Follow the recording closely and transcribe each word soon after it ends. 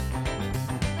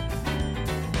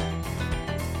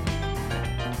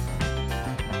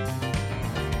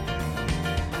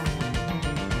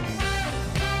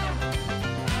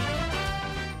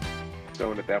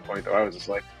stoned at that point, though. I was just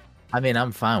like, I mean,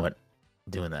 I'm fine with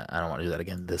doing that. I don't want to do that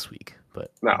again this week,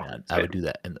 but No, I mean, I would do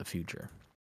that in the future.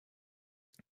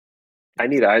 I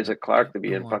need Isaac Clarke to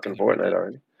be I in want fucking to. Fortnite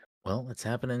already. Well, it's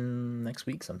happening next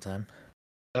week sometime.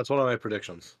 That's one of my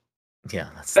predictions. Yeah,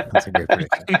 that's a great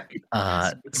prediction.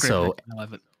 So I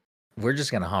love it. we're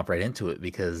just gonna hop right into it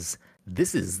because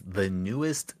this is the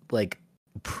newest like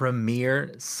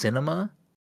premier cinema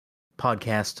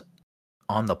podcast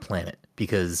on the planet.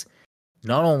 Because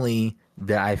not only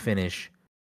did I finish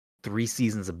 3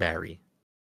 seasons of Barry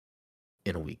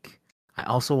in a week, I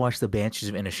also watched The Banshees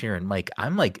of Inisherin. Mike,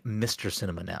 I'm like Mr.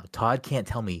 Cinema now. Todd can't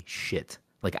tell me shit.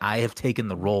 Like I have taken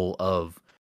the role of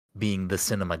being the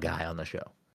cinema guy on the show.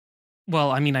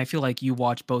 Well, I mean, I feel like you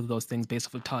watch both of those things based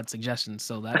off of Todd's suggestions,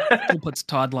 so that still puts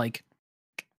Todd like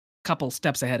a couple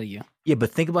steps ahead of you. Yeah,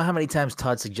 but think about how many times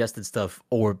Todd suggested stuff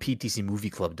or PTC Movie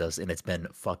Club does, and it's been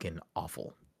fucking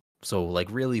awful. So, like,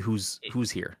 really, who's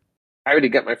here? I already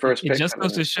got my first pick. It just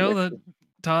goes to show that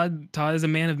Todd is a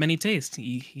man of many tastes.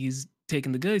 He's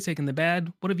taking the good, he's taking the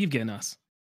bad. What have you given us?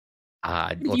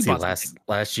 Let's see.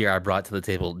 Last year, I brought to the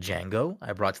table Django.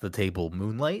 I brought to the table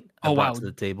Moonlight. I brought to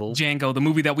the table Django, the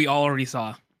movie that we all already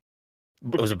saw.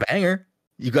 It was a banger.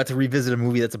 You got to revisit a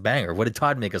movie that's a banger. What did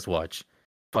Todd make us watch?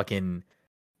 Fucking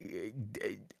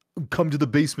come to the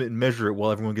basement and measure it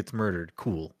while everyone gets murdered.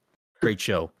 Cool. Great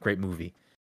show. Great movie.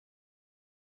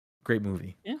 Great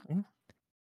movie. Yeah.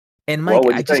 And Mike,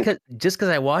 just because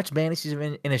I watched Banshees of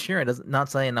Inisherin, does not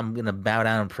saying I'm gonna bow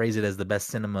down and praise it as the best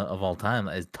cinema of all time.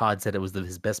 As Todd said, it was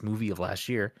his best movie of last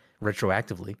year,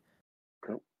 retroactively.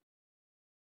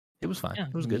 It was fine. Yeah,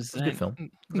 it was good. It was a good film.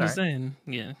 I'm just saying,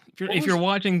 yeah. If you're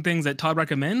watching things that Todd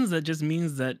recommends, that just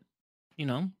means that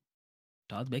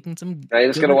Todd's making some. I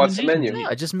just gotta watch the menu. No,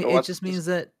 it just means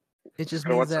that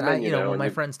I, when my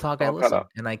friends talk, I listen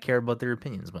and I care about their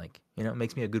opinions. Mike, it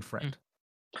makes me a good friend.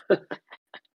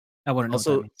 I wouldn't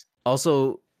know.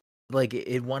 Also, like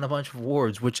it won a bunch of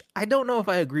awards, which I don't know if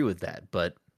I agree with that.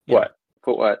 But what?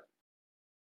 For what?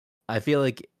 I feel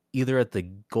like either at the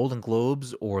Golden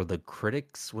Globes or the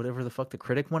Critics, whatever the fuck the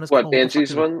critic one is called. What,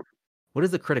 Banshees one? What is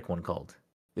the critic one called?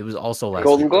 It was also last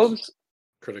Golden Globes?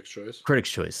 Critics' Choice. Critics'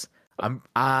 Choice.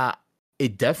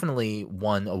 It definitely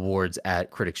won awards at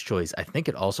Critics' Choice. I think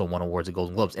it also won awards at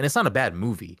Golden Globes, and it's not a bad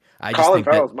movie. Colin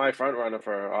Farrell's my front runner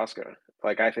for Oscar.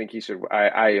 Like, I think he should.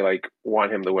 I like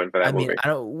want him to win for that movie. I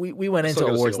don't. We went into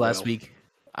awards last week.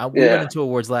 We went into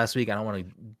awards last week. I don't want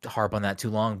to harp on that too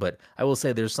long, but I will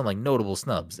say there's some like notable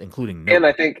snubs, including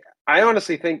Nope. And I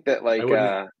honestly think that like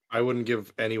I wouldn't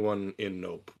give anyone in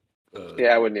Nope.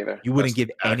 I wouldn't either. You wouldn't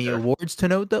give any awards to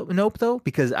Nope though,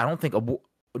 because I don't think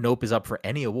Nope is up for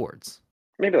any awards.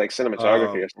 Maybe like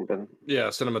cinematography or something. Yeah,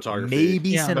 cinematography.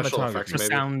 Maybe cinematography.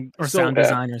 Sound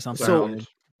design or something. So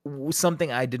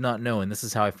something I did not know, and this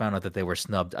is how I found out that they were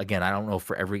snubbed. Again, I don't know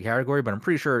for every category, but I'm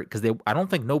pretty sure because I don't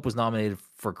think Nope was nominated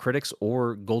for Critics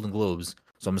or Golden Globes.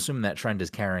 So I'm assuming that trend is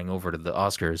carrying over to the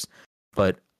Oscars.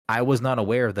 But I was not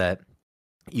aware that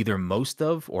either most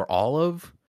of or all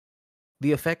of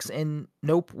the effects in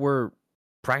Nope were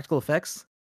practical effects.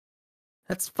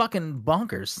 That's fucking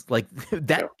bonkers. Like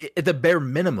that, at the bare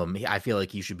minimum, I feel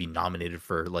like you should be nominated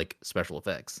for like special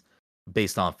effects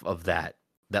based off of that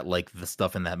like the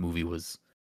stuff in that movie was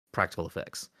practical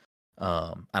effects.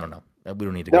 I don't know. We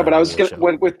don't need to. No, but I was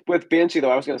gonna with Banshee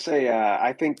though. I was gonna say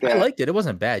I think that I liked it. It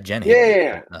wasn't bad. Jenny.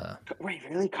 Yeah. Wait,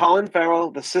 really? Colin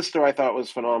Farrell, the sister, I thought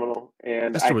was phenomenal,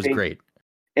 and sister was great.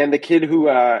 And the kid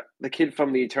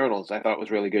from the Eternals, I thought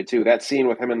was really good too. That scene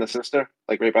with him and the sister,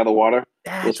 like right by the water.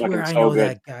 That's where I know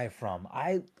that guy from.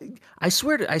 I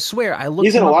swear. I looked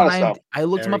He's him in a up lot on of stuff. I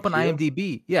looked him up on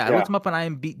IMDb. Yeah, I looked him up on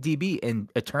IMDb, and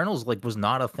Eternals like was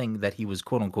not a thing that he was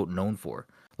quote unquote known for.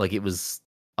 Like it was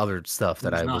other stuff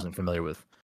that I wasn't familiar with.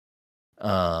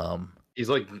 He's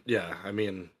like, I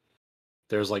mean,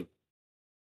 there's like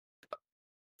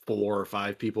 4 or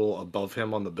 5 people above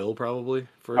him on the bill, probably.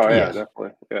 Definitely.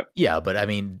 Yeah, but I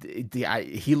mean,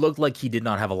 he looked like he did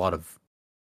not have a lot of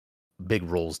big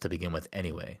roles to begin with,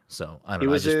 anyway. So I don't know.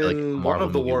 He was I just in feel like one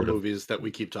of the war movies that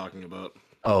we keep talking about.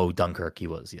 Oh, Dunkirk. He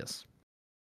was, yes.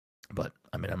 But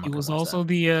I mean, he was also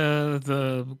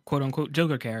the quote unquote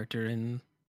Joker character in.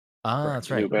 That's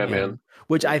right. Batman.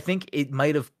 Which I think it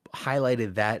might have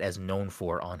highlighted that as known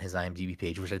for on his IMDb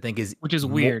page, which I think is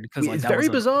weird because it's very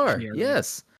bizarre.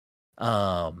 Yes.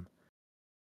 But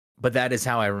that is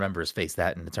how I remember his face.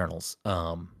 That in Eternals.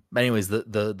 But anyways,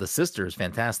 the sister is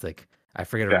fantastic. I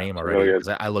forget her name already because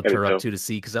I looked her up to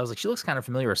see because I was like, she looks kind of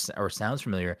familiar or sounds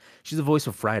familiar. She's the voice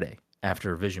of Friday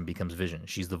after Vision becomes Vision.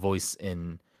 She's the voice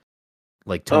in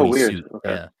like Tony's suit,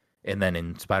 and then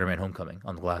in Spider-Man: Homecoming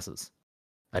on the glasses.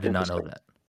 I did not know that.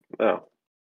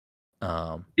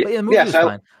 Oh. But yeah, the movie was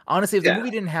fine. Honestly, if the yeah.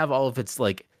 movie didn't have all of its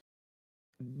like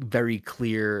very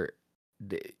clear,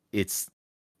 it's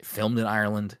filmed in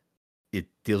Ireland. It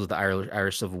deals with the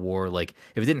Irish Civil War. Like,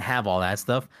 if it didn't have all that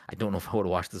stuff, I don't know if I would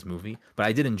have watched this movie. But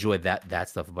I did enjoy that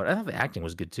stuff. But I thought the acting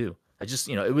was good too. I just,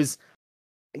 it was.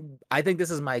 I think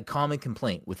this is my common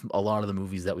complaint with a lot of the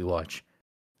movies that we watch.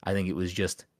 I think it was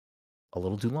just a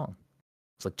little too long.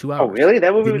 It's like 2 hours. Oh, really?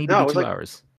 That movie was 2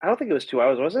 hours. I don't think it was 2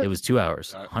 hours, was it? It was 2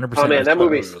 hours. 100%. Oh man, that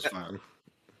movie was fun.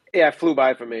 Yeah, it flew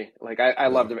by for me. Like I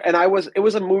loved it, and it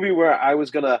was a movie where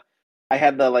I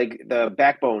had the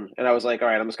backbone, and I was like, all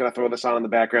right, I'm just gonna throw this on in the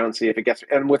background and see if it gets.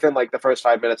 And within like the first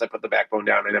 5 minutes, I put the backbone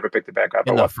down. I never picked it back up.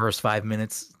 In the first 5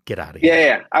 minutes, get out of here.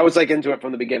 Yeah. I was like into it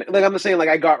from the beginning. Like I'm just saying, like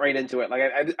I got right into it. Like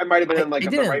I might have been in like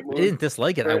the right mood. I didn't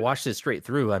dislike it. I watched it straight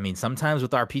through. I mean, sometimes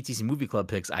with our PTC Movie Club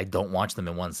picks, I don't watch them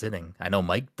in one sitting. I know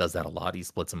Mike does that a lot. He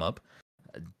splits them up.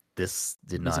 This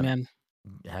did not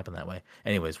happen that way.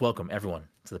 Anyways, welcome everyone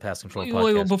to the Pass Control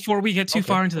Podcast. Wait, before we get too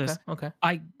far into this, okay.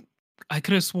 I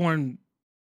could have sworn,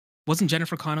 wasn't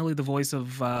Jennifer Connelly the voice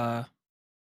of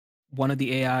one of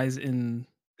the AIs in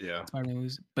Spider-Man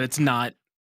movies? But it's not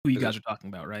who you guys are talking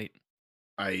about, right?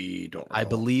 I don't know. I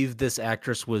believe this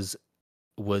actress was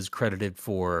credited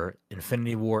for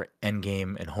Infinity War,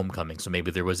 Endgame, and Homecoming. So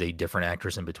maybe there was a different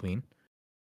actress in between.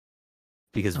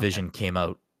 Because Vision came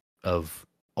out of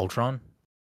Ultron.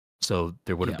 So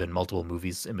there would have been multiple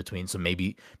movies in between. So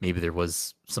maybe there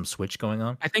was some switch going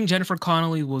on. I think Jennifer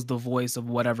Connelly was the voice of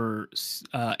whatever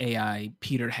AI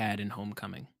Peter had in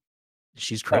Homecoming.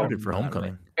 She's credited for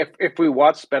Homecoming. If we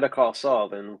watched Better Call Saul,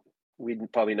 then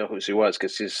we'd probably know who she was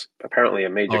because she's apparently a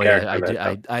major character.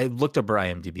 Yeah, I looked up her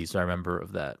IMDb, so I remember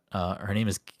of that. Her name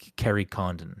is Carrie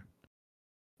Condon.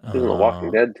 She's in The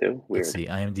Walking Dead too. Weird. Let's see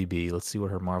IMDb. Let's see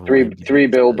what her Marvel. Three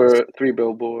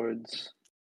billboards.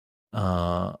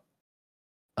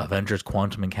 Avengers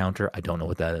Quantum Encounter. I don't know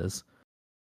what that is.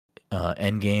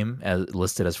 Endgame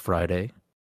listed as Friday.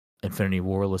 Infinity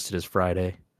War listed as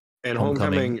Friday. And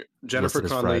Homecoming Jennifer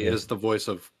Connelly is the voice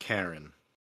of Karen.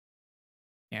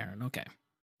 Karen, okay.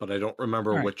 But I don't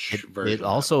remember which version. It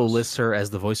also lists her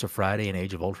as the voice of Friday in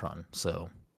Age of Ultron.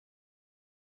 So.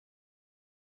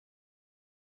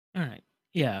 All right.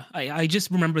 Yeah, I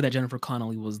just remember that Jennifer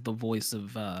Connelly was the voice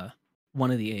of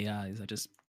one of the AIs.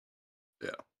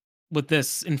 With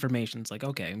this information, it's like,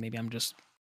 okay, maybe I'm just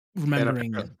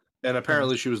remembering. And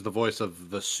apparently she was the voice of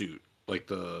the suit, like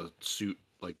the suit,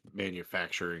 like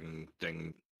manufacturing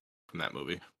thing from that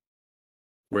movie,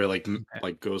 where like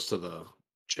goes to the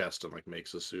chest and like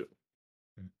makes a suit.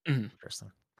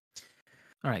 Interesting.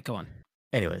 All right, go on.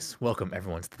 Anyways, welcome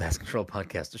everyone to the Pass Control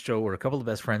Podcast, a show where a couple of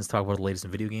best friends talk about the latest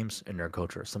in video games and nerd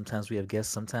culture. Sometimes we have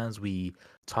guests, sometimes we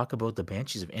talk about the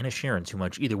Banshees of Inisherin too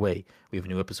much. Either way, we have a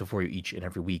new episode for you each and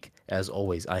every week. As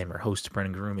always, I am your host,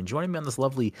 Brennan Groom, and joining me on this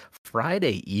lovely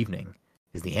Friday evening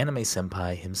is the anime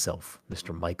senpai himself,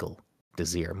 Mr. Michael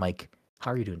Desir. Mike,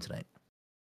 how are you doing tonight?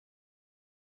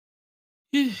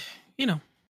 You know.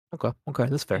 Okay,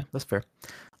 that's fair. That's fair.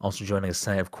 Also joining us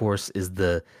tonight, of course, is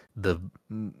the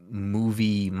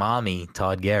movie mommy,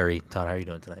 Todd Gary. Todd, how are you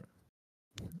doing tonight?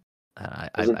 I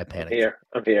panicked.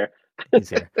 I'm here. He's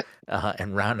here.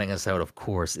 And rounding us out, of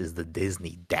course, is the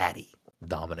Disney daddy,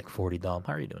 Dominic 40 Dom.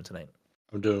 How are you doing tonight?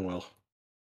 I'm doing well.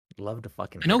 Love to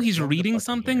fucking. I know he's reading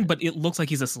something, but it looks like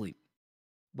he's asleep.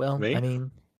 Well, Me? I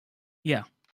mean, yeah.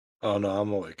 Oh no,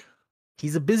 I'm awake.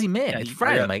 He's a busy man. It's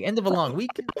Friday, Mike. End of a long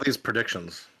week. All these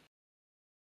predictions.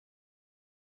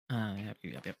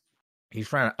 Yep. He's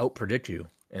trying to out-predict you,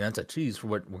 and that's a tease for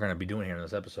what we're going to be doing here in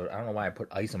this episode. I don't know why I put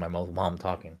ice in my mouth while I'm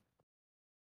talking.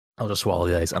 I'll just swallow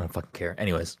the ice. I don't fucking care.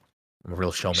 Anyways, I'm a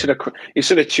real showman. You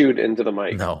should have chewed into the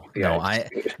mic. No.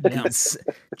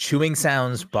 Chewing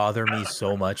sounds bother me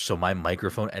so much. So my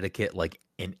microphone etiquette, like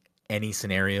in any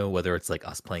scenario, whether it's like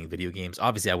us playing video games,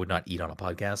 obviously I would not eat on a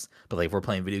podcast, but like if we're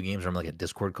playing video games or I'm like a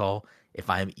Discord call, if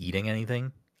I'm eating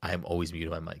anything, I'm always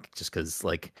muting my mic just because,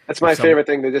 like, that's my favorite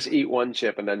thing to just eat one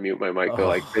chip and then mute my mic to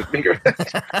like bigger.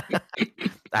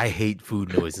 I hate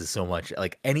food noises so much.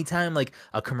 Like anytime like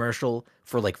a commercial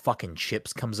for like fucking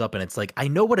chips comes up and it's like, I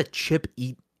know what a chip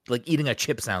eating a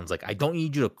chip sounds like. I don't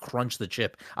need you to crunch the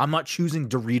chip. I'm not choosing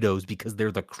Doritos because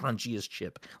they're the crunchiest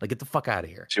chip. Like, get the fuck out of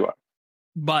here. Sure.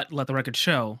 But let the record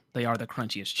show they are the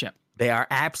crunchiest chip. They are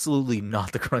absolutely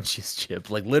not the crunchiest chip.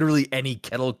 Like, literally any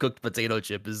kettle-cooked potato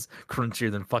chip is crunchier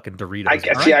than fucking Doritos. I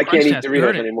can't eat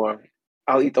Doritos anymore.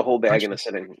 I'll eat the whole bag in a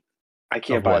sitting. I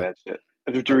can't buy that shit.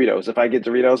 Doritos. If I get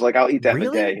Doritos, like, I'll eat that in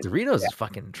a day. Doritos is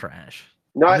fucking trash.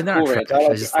 Not Cool Ranch.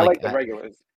 I like the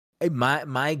regulars.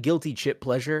 My guilty chip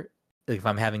pleasure, if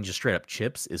I'm having just straight up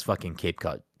chips, is fucking Cape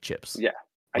Cod chips. Yeah,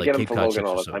 I Like, get them Cape for Cod Logan chips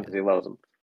all are the so time good. because he loves them.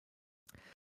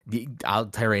 I'll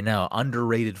tell you right now,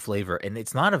 underrated flavor, and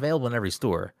it's not available in every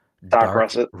store.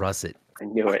 Dark Russet. I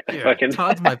knew it. Yeah, Fucking.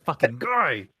 Todd's my fucking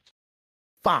guy.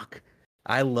 Fuck.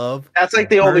 I love. That's like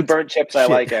the only burnt burnt chips I shit.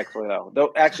 like, actually.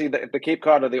 Though, actually, the Cape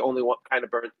Cod are the only one kind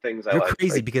of burnt things I You're like.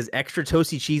 crazy Like, because extra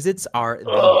toasty Cheez-Its are the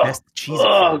ugh, best Cheez-It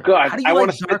oh flavor. God, How do I you wanna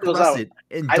like spit dark those out. russet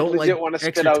and I don't legit like wanna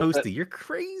spit extra out toasty? You're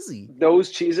crazy.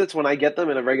 those Cheez-Its, when I get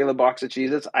them in a regular box of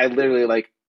Cheez-Its, I literally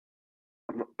like,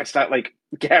 I start like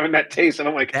having that taste, and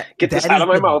I'm like, get this out of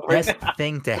my mouth right best now.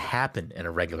 thing to happen in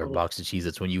a regular box of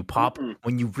Cheez-Its when you Mm-mm.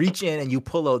 when you reach in and you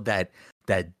pull out that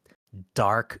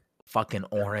dark fucking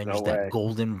orange, No that way.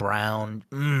 golden brown.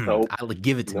 Nope. I would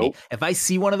give it to me. Nope. If I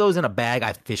see one of those in a bag,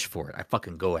 I fish for it. I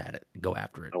fucking go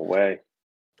after it. No way.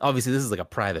 Obviously, this is like a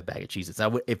private bag of Cheez-Its.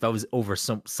 If I was over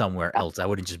somewhere else, I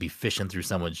wouldn't just be fishing through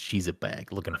someone's Cheez-It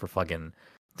bag looking for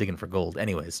digging for gold.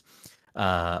 Anyways,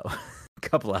 a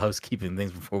couple of housekeeping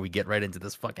things before we get right into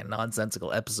this fucking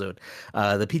nonsensical episode.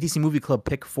 The PTC Movie Club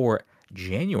pick for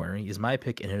January is my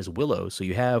pick, and it is Willow. So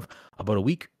you have about a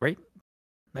week, right?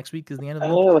 Next week is the end of the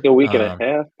month. Like a week and a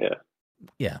half. Yeah.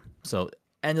 Yeah. So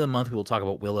end of the month, we will talk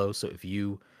about Willow. So if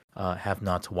you have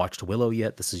not watched Willow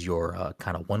yet, this is your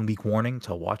kind of 1 week warning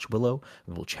to watch Willow.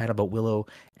 We will chat about Willow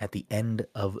at the end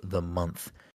of the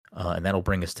month. And that'll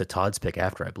bring us to Todd's pick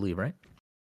after, I believe, right?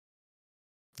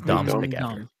 Dom's pick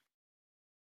after.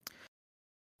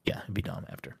 Yeah, it'd be Dom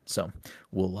after. So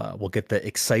we'll get the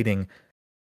exciting,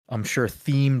 I'm sure,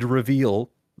 themed reveal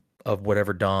of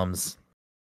whatever Dom's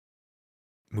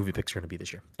movie picks are going to be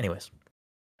this year. Anyways,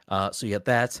 so you get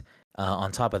that.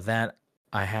 On top of that,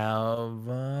 I have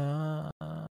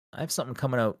something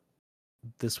coming out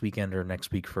this weekend or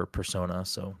next week for Persona,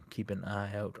 so keep an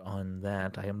eye out on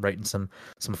that. I am writing some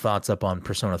thoughts up on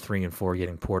Persona 3 and 4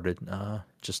 getting ported.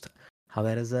 Just how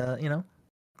that is,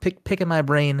 picking my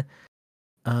brain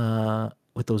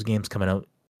with those games coming out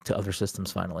to other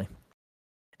systems finally.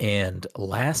 And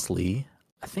lastly,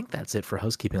 I think that's it for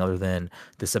housekeeping, other than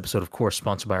this episode, of course,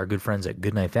 sponsored by our good friends at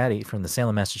Goodnight Fatty from the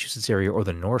Salem, Massachusetts area, or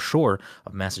the North Shore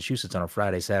of Massachusetts. On a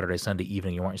Friday, Saturday, Sunday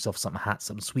evening, you want yourself something hot,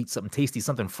 something sweet, something tasty,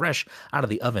 something fresh out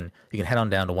of the oven, you can head on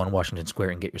down to 1 Washington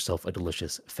Square and get yourself a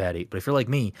delicious fatty. But if you're like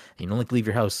me and you don't like to leave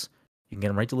your house, you can get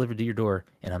them right delivered to your door,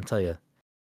 and I'm telling you,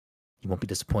 you won't be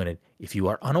disappointed. If you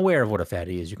are unaware of what a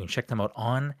fatty is, you can check them out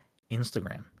on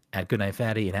Instagram at Goodnight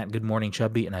Fatty and at Good Morning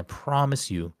Chubby, and I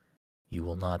promise you, you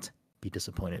will not be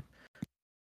disappointed.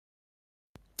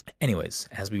 Anyways,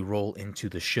 as we roll into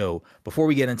the show, before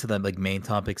we get into the main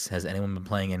topics, has anyone been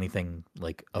playing anything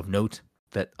of note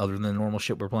that other than the normal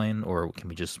shit we're playing, or can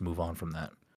we just move on from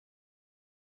that?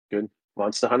 Good.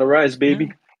 Monster Hunter Rise, baby.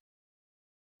 Yeah.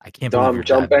 I can't believe you're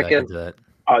jump back in. Into that.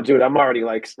 Oh, dude, I'm already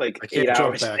like I can't 8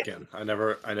 hours. jump back in. I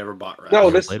never bought Rise.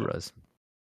 No, played Rise.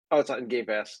 Oh, it's on Game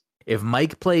Pass. If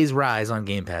Mike plays Rise on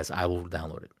Game Pass, I will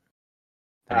download it.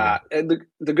 And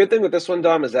the good thing with this one,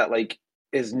 Dom, is that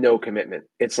is no commitment.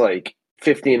 It's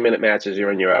 15-minute matches.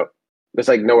 You're in, you're out. There's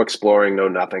no exploring, no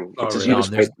nothing. It's just you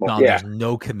just play. There's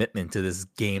no commitment to this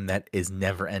game that is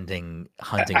never ending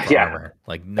hunting for armor.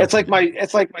 It's like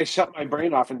my shut my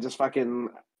brain off and just fucking,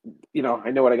 I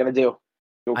know what I gotta do.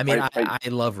 I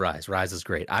love Rise. Rise is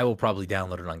great. I will probably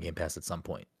download it on Game Pass at some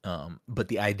point. But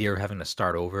the idea of having to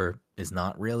start over is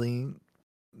not really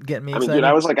getting me excited. Dude,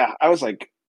 I was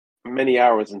many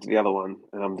hours into the other one,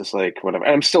 and I'm just whatever.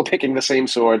 And I'm still picking the same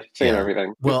sword, same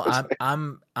everything. Well,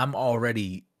 I'm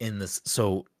already in this.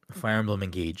 So Fire Emblem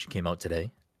Engage came out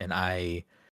today, and I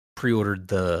pre-ordered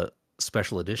the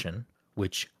special edition,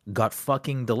 which got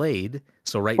fucking delayed.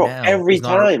 So now, every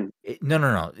time.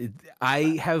 No.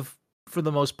 I have, for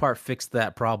the most part, fixed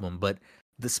that problem, but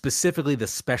specifically the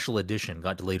special edition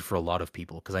got delayed for a lot of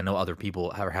people because I know other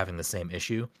people are having the same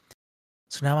issue.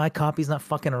 So now my copy's not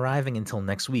fucking arriving until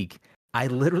next week. I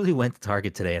literally went to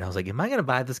Target today and I was like, am I going to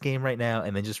buy this game right now?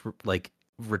 And then just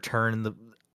return the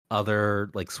other,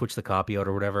 switch the copy out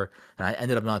or whatever. And I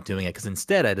ended up not doing it because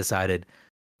instead I decided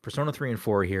Persona 3 and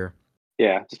 4 here.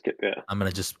 Yeah.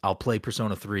 I'll play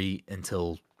Persona 3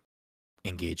 until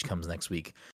Engage comes next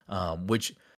week.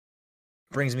 Which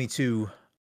brings me to,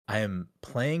 I am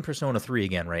playing Persona 3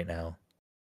 again right now.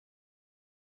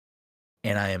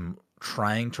 And I am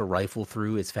trying to rifle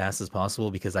through as fast as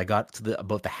possible because I got to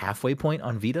about the halfway point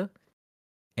on Vita,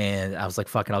 and I was like,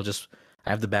 "Fuck it, I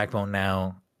have the Backbone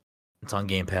now. It's on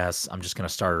Game Pass. I'm just gonna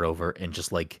start it over and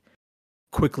just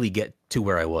quickly get to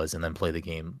where I was, and then play the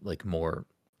game more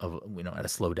of at a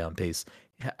slow down pace."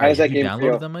 How's that game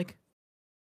downloaded them, Mike?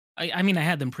 I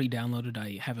had them pre-downloaded.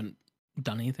 I haven't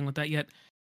done anything with that yet.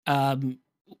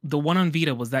 the one on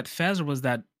Vita, was that Fez or was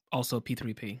that also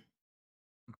P3P?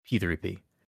 P3P.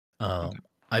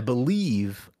 I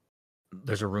believe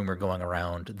there's a rumor going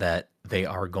around that they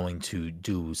are going to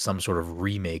do some sort of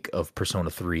remake of Persona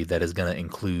 3 that is going to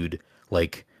include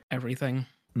like everything.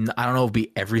 I don't know if it'll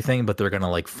be everything, but they're going to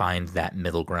like find that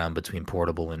middle ground between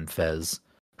Portable and Fez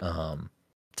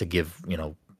to give,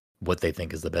 what they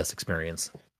think is the best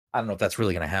experience. I don't know if that's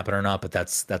really going to happen or not, but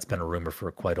that's been a rumor for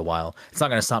quite a while. It's not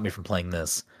going to stop me from playing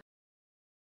this.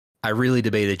 I really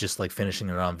debated just like finishing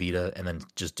it on Vita and then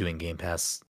just doing Game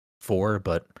Pass 4,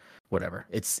 but whatever.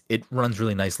 It runs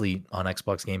really nicely on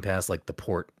Xbox Game Pass. Like the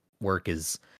port work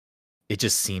it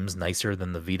just seems nicer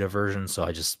than the Vita version. So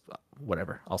I just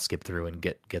whatever. I'll skip through and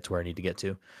get to where I need to get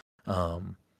to.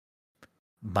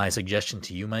 My suggestion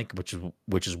to you, Mike, which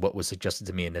is what was suggested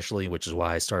to me initially, which is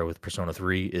why I started with Persona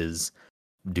 3, is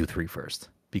do 3 first,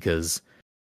 because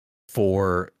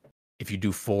 4, if you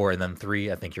do 4 and then 3,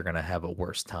 I think you're gonna have a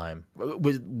worse time.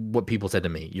 With what people said to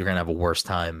me, you're gonna have a worse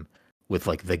time with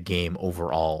like the game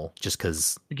overall, just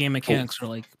because the game mechanics are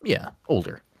like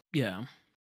older. Yeah.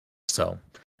 So,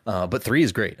 but 3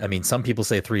 is great. I mean, some people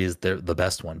say 3 is the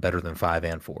best one, better than 5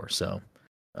 and 4. So,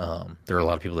 there are a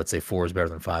lot of people that say 4 is better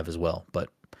than 5 as well, but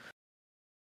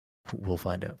we'll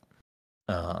find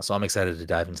out. So I'm excited to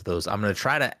dive into those. I'm gonna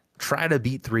try to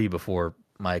beat 3 before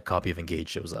my copy of Engage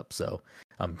shows up. So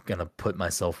I'm gonna put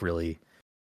myself really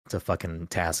to fucking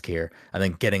task here. I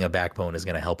think getting a Backbone is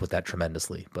gonna help with that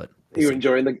tremendously. But you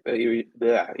enjoying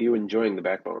you enjoying the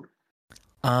Backbone?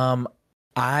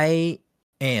 I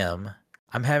am.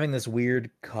 I'm having this weird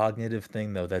cognitive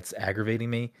thing though that's aggravating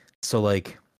me. So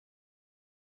like,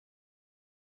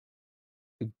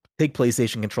 take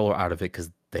PlayStation controller out of it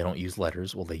because they don't use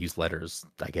letters. Well, they use letters,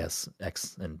 I guess.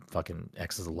 X and fucking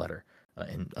X is a letter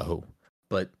and O.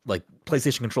 But like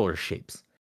PlayStation controller shapes.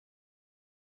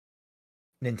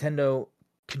 Nintendo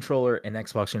controller and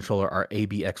Xbox controller are A,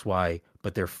 B, X, Y,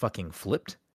 but they're fucking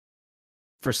flipped.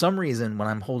 For some reason, when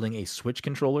I'm holding a Switch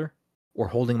controller or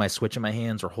holding my Switch in my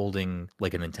hands or holding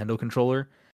like a Nintendo controller,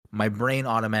 my brain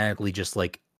automatically just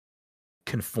like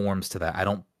conforms to that. I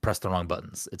don't press the wrong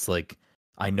buttons. It's like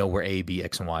I know where A, B,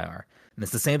 X, and Y are. And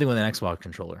it's the same thing with an Xbox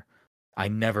controller. I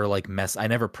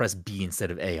never press B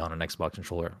instead of A on an Xbox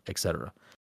controller, etc.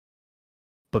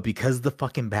 But because the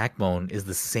fucking Backbone is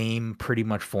the same pretty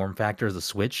much form factor as the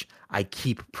Switch, I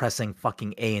keep pressing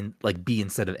fucking A and like B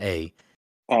instead of A.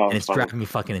 And it's driving me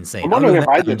fucking insane. I'm wondering if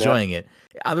I'm enjoying it.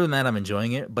 Other than that, I'm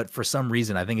enjoying it. But for some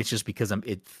reason, I think it's just because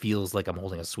it feels like I'm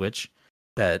holding a Switch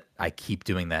that I keep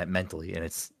doing that mentally, and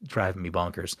it's driving me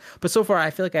bonkers. But so far,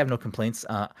 I feel like I have no complaints.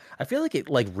 I feel like it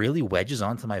like really wedges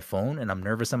onto my phone, and I'm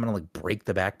nervous I'm gonna like break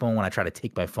the Backbone when I try to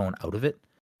take my phone out of it.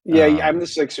 Yeah, I'm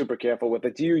just like super careful with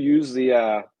it. Do you use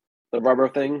the rubber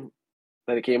thing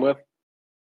that it came with?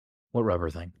 What rubber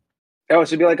thing? Oh, it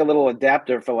should be like a little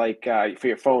adapter for like for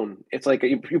your phone. It's like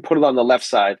you put it on the left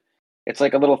side. It's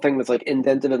like a little thing that's like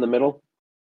indented in the middle.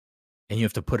 And you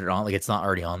have to put it on, like it's not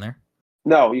already on there?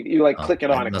 No, you like click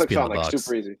it on. It clicks on like box.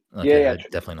 super easy. Okay, yeah.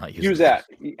 Definitely not use that.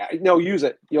 No, use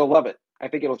it. You'll love it. I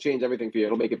think it'll change everything for you.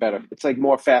 It'll make it better. It's like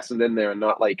more fastened in there and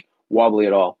not like wobbly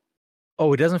at all.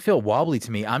 Oh, it doesn't feel wobbly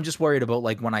to me. I'm just worried about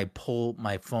like when I pull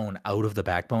my phone out of the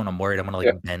Backbone, I'm worried I'm gonna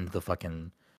like bend the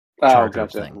fucking charger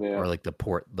thing or like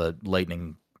the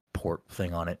lightning port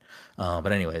thing on it.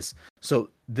 But anyways,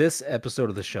 so this episode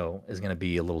of the show is gonna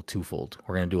be a little twofold.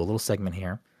 We're gonna do a little segment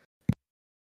here,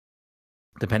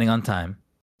 depending on time,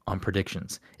 on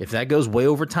predictions. If that goes way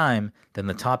over time, then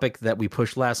the topic that we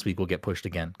pushed last week will get pushed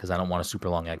again because I don't want a super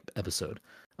long episode.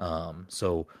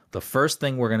 So the first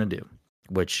thing we're gonna do,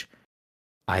 which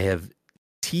I have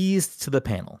teased to the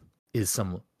panel, is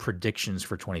some predictions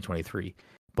for 2023.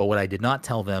 But what I did not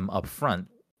tell them up front,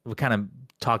 we kind of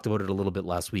talked about it a little bit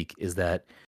last week, is that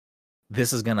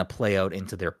this is going to play out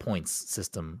into their points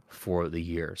system for the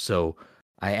year. So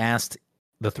I asked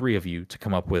the three of you to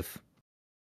come up with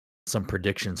some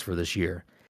predictions for this year.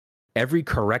 Every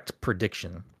correct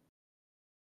prediction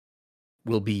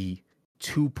will be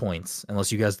 2 points,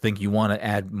 unless you guys think you want to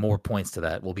add more points to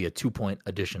that, will be a 2-point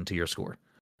addition to your score.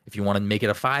 If you want to make it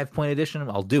a 5-point addition,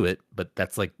 I'll do it, but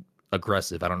that's like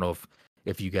aggressive. I don't know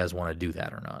if you guys want to do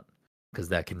that or not, because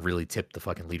that can really tip the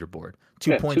fucking leaderboard.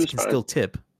 2 points can still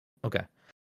tip. Okay.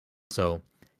 So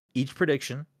each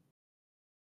prediction,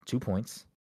 2 points,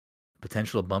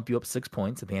 potential to bump you up 6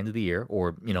 points at the end of the year,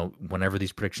 or, whenever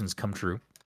these predictions come true.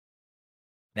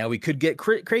 Now we could get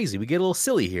crazy. We get a little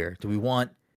silly here. Do we want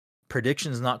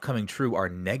predictions not coming true are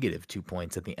negative 2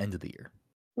 points at the end of the year?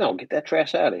 No, get that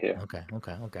trash out of here. Okay.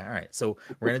 All right. So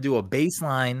we're going to do a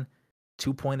baseline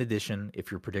 2-point addition if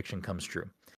your prediction comes true.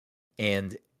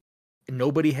 And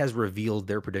nobody has revealed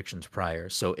their predictions prior.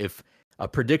 So if a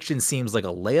prediction seems like a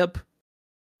layup,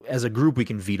 as a group, we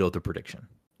can veto the prediction.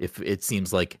 If it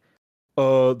seems like,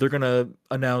 they're gonna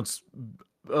announce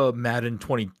Madden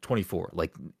 2024,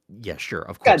 like, yeah, sure,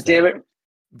 of course. God damn it!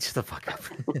 Just the fuck up.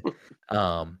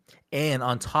 And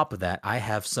on top of that, I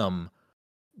have some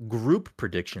group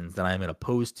predictions that I'm going to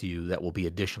pose to you that will be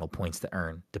additional points to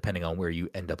earn, depending on where you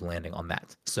end up landing on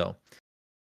that. So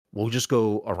we'll just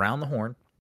go around the horn,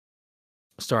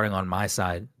 starting on my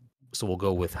side. So we'll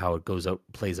go with how it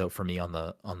plays out for me on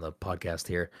the podcast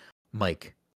here.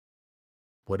 Mike,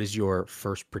 what is your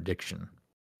first prediction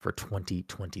for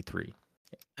 2023?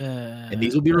 And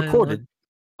these will be recorded,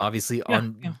 obviously,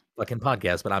 on fucking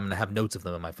podcast, but I'm gonna have notes of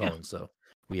them on my phone, so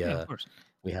we have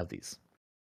these.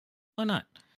 Why not?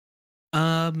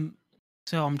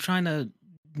 So I'm trying to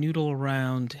noodle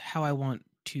around how I want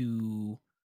to.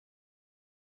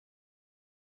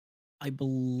 I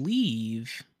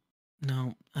believe.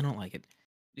 No, I don't like it.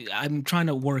 I'm trying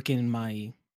to work in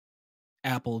my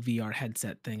Apple VR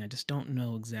headset thing. I just don't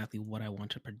know exactly what I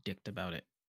want to predict about it.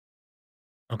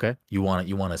 Okay, you want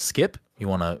to skip? You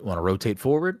want to rotate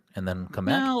forward and then come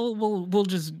back? No, we'll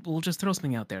just throw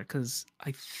something out there because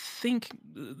I think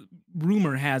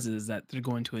rumor has it is that they're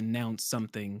going to announce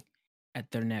something at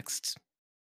their next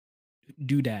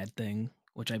doodad thing,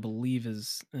 which I believe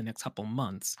is in the next couple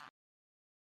months.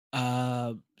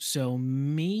 So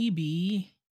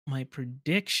maybe my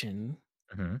prediction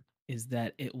is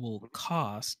that it will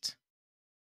cost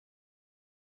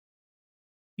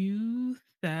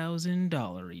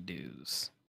 $2,000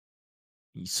 dues.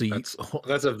 So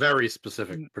that's a very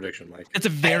specific prediction, Mike. It's a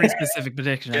very specific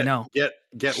prediction. I know.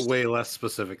 Get way less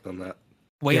specific than that.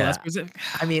 Way less specific.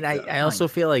 I mean, I also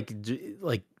feel like,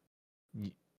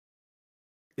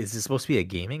 is this supposed to be a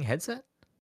gaming headset?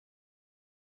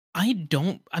 I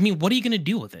mean, what are you going to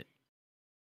do with it?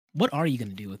 What are you going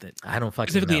to do with it? I don't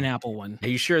fucking specifically know. an Apple one. Are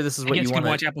you sure this is what you want to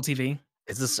watch Apple TV?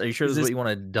 Are you sure this is what you want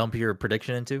to dump your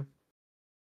prediction into?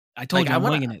 I told you I'm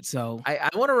winging it. So I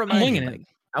want to remind you, Mike,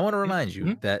 I want to remind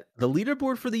you that the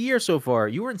leaderboard for the year so far,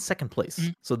 you were in second place.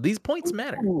 So these points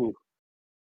matter. Ooh.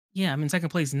 Yeah, I'm in second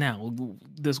place now.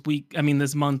 This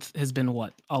month has been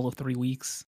what? All of 3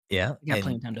 weeks. Yeah, I got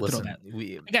plenty of time to throw that.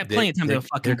 I got plenty of time to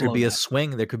fucking. There could be a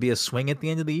swing. There could be a swing at the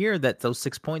end of the year that those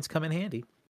 6 points come in handy.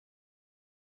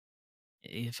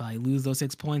 If I lose those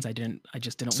 6 points, I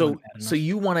just didn't. So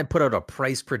you want to put out a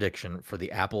price prediction for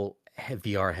the Apple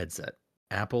VR headset?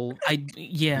 Apple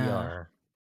VR.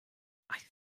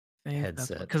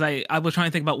 Headset. Because I was trying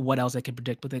to think about what else I could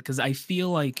predict with it, because I feel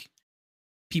like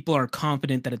people are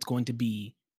confident that it's going to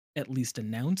be at least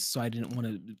announced, so I didn't want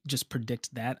to just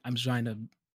predict that. I'm trying to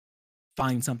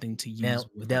find something to use.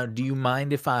 Now, do you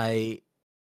mind if I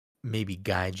maybe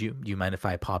guide you? Do you mind if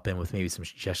I pop in with maybe some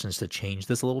suggestions to change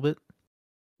this a little bit?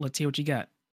 Let's hear what you got.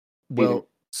 Well,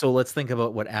 so let's think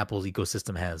about what Apple's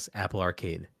ecosystem has. Apple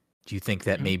Arcade. Do you think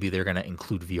that maybe they're going to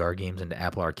include VR games into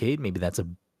Apple Arcade? Maybe that's a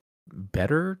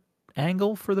better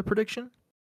angle for the prediction?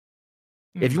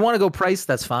 If you want to go price,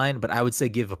 that's fine, but I would say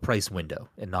give a price window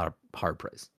and not a hard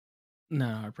price.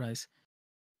 Not a hard price.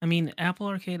 I mean, Apple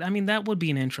Arcade, I mean, that would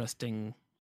be an interesting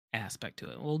aspect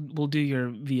to it. We'll do your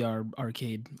VR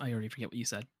Arcade. I already forget what you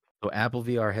said. So Apple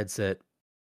VR headset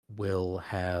will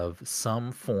have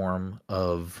some form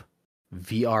of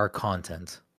VR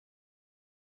content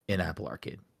in Apple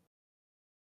Arcade.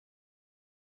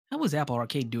 How was Apple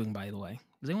Arcade doing, by the way?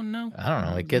 Does anyone know? I don't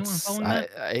know. It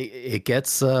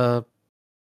gets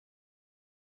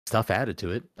stuff added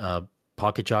to it.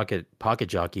 Pocket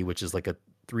Jockey, which is like a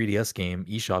 3DS game,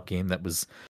 eShop game that was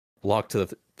locked to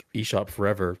the eShop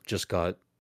forever, just got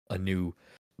a new.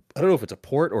 I don't know if it's a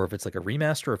port or if it's like a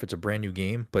remaster or if it's a brand new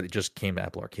game, but it just came to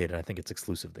Apple Arcade and I think it's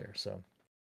exclusive there. So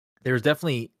there's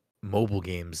definitely mobile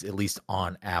games, at least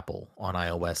on Apple, on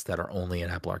iOS, that are only in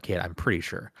Apple Arcade. I'm pretty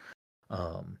sure.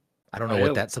 I don't know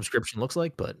what that subscription looks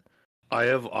like, but I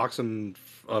have Oxen.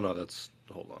 Oh no,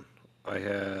 hold on. I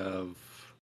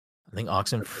think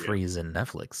Oxenfree is in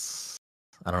Netflix.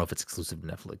 I don't know if it's exclusive to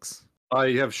Netflix.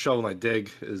 I have Shovel Knight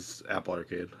Dig is Apple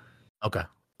Arcade. Okay.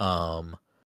 I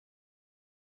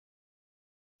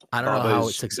don't know how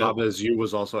it's successful. Bob As You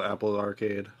was also Apple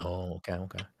Arcade. Oh, okay.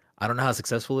 I don't know how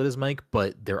successful it is, Mike,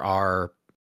 but there are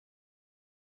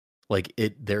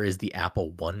there is the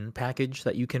Apple One package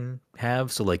that you can have.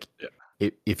 So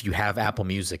if you have Apple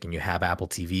Music and you have Apple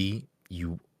TV,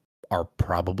 you are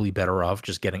probably better off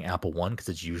just getting Apple One because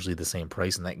it's usually the same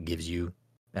price and that gives you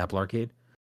Apple Arcade.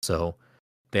 So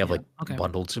they have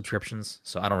bundled subscriptions.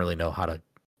 So I don't really know how to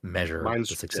measure the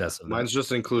success of that. Mine's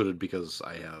just included because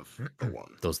I have the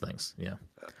one. Those things, yeah.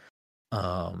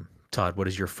 Todd, what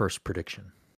is your first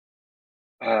prediction?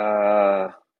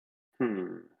 I'm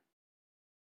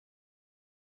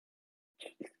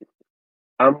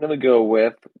gonna go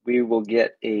with we will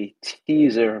get a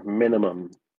teaser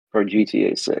minimum for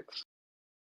GTA 6.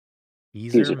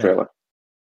 Teaser trailer.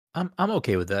 I'm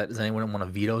okay with that. Does anyone want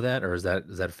to veto that, or is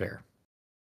that fair?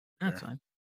 That's fine.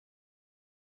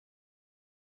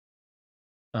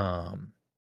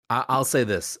 I'll say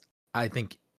this. I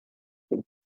think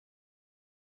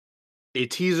a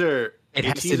teaser. It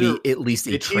has to be at least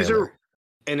a trailer. Teaser,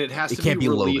 and it has to be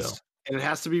released. Logo. And it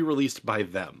has to be released by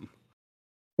them.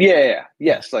 Yeah.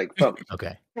 Yes. Like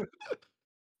okay.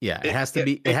 Yeah, it has to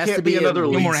be. It has to be another.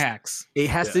 No more hacks.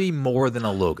 It has to be more than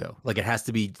a logo. Like it has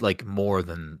to be like more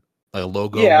than a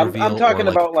logo. Yeah, reveal I'm talking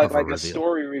about like reveal. a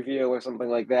story reveal or something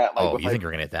like that. Like, you think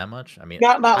we're gonna get that much? I mean,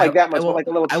 not like that much, but like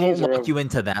a little. I won't lock you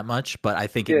into that much, but I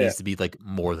think it needs to be like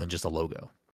more than just a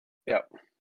logo. Yep.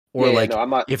 Or I'm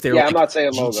not. If they're I'm not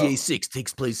saying GTA logo. 6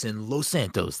 takes place in Los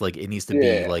Santos, like it needs to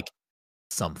be like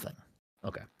something.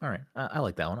 Okay, all right, I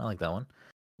like that one.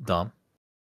 Dom.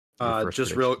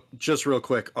 Just real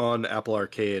quick on Apple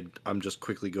Arcade. I'm just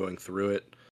quickly going through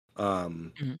it.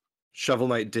 Shovel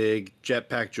Knight Dig,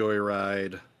 Jetpack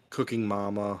Joyride, Cooking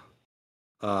Mama.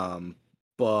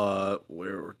 But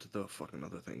where did the fucking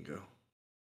other thing go?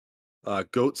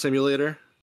 Goat Simulator.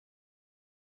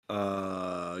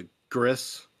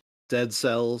 Gris, Dead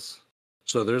Cells.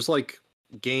 So there's like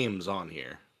games on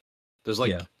here. There's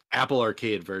like Apple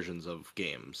Arcade versions of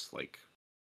games like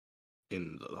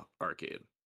in the arcade.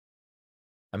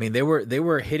 I mean, they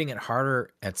were hitting it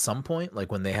harder at some point,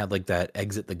 like when they had like that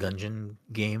Exit the Gungeon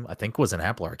game. I think was an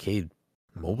Apple Arcade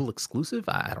mobile exclusive.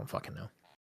 I don't fucking know,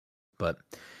 but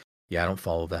yeah, I don't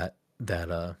follow that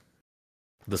the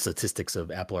statistics of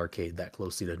Apple Arcade that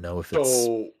closely to know if it's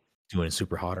doing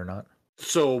super hot or not.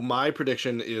 So my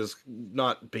prediction is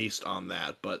not based on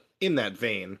that, but in that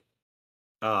vein,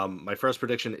 my first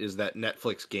prediction is that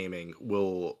Netflix gaming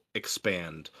will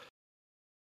expand.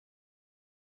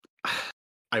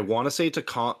 I want to say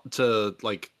to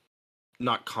like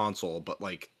not console, but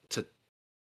like to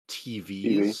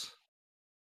TVs.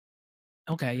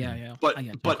 Okay, yeah.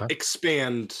 But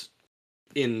expand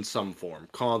in some form,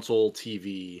 console,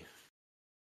 TV,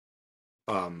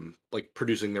 like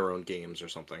producing their own games or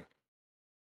something.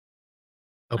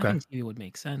 Okay, I think TV would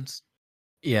make sense.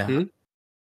 Yeah,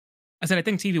 I said I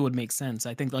think TV would make sense.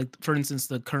 I think, like for instance,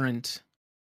 the current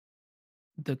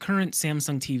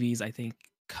Samsung TVs, I think,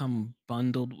 come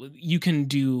bundled with. You can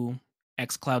do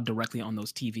xCloud directly on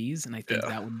those TVs, and I think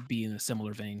that would be in a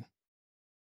similar vein.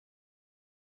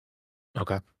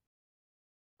 Okay.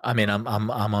 I mean, I'm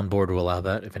on board to allow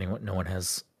that. If no one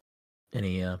has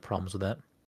any problems with that.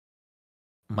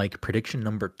 Mike, prediction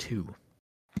number 2.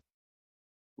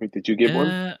 Wait, did you give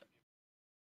one?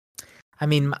 I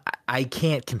mean, I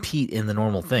can't compete in the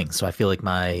normal thing, so I feel like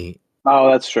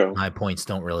that's true. My points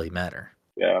don't really matter.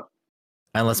 Yeah.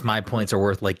 Unless my points are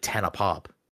worth like 10 a pop.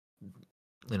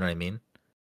 You know what I mean?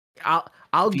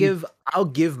 I'll give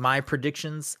my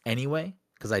predictions anyway,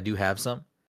 because I do have some.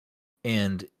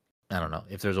 And I don't know.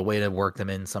 If there's a way to work them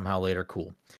in somehow later,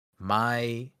 cool.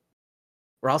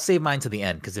 Or I'll save mine to the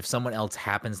end, because if someone else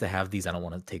happens to have these, I don't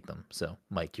want to take them. So,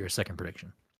 Mike, your second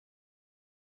prediction.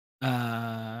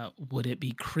 Would it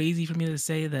be crazy for me to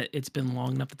say that it's been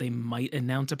long enough that they might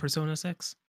announce a Persona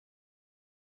 6?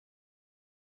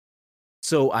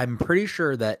 So I'm pretty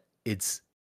sure that it's,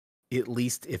 at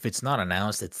least if it's not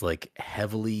announced, it's like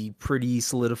heavily pretty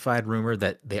solidified rumor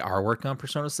that they are working on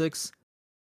Persona 6.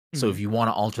 So if you want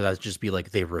to alter that to just be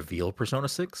like they reveal Persona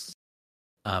 6,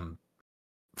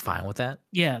 fine with that.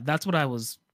 Yeah, that's what I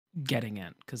was getting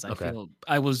at, because I feel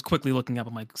I was quickly looking up.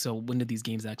 I'm like, so when did these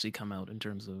games actually come out in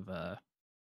terms of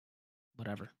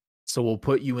whatever? So we'll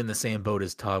put you in the same boat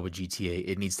as Todd with GTA.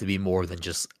 It needs to be more than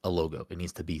just a logo. It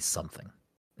needs to be something.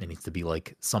 It needs to be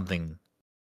like something.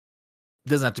 It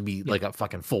doesn't have to be like a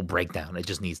fucking full breakdown. It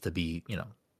just needs to be,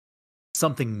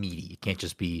 something meaty. It can't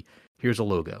just be, here's a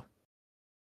logo.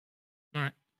 All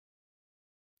right.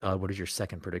 What is your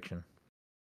second prediction?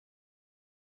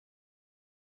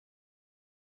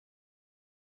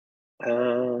 Fuck. I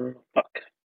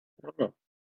don't know.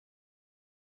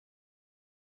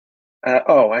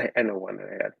 I know one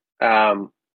that I had.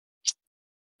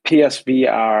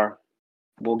 PSVR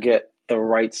will get the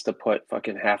rights to put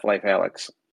fucking Half-Life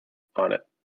Alyx on it.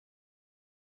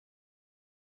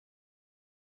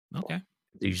 Okay.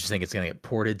 Do you just think it's gonna get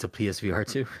ported to PSVR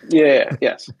too? Yeah.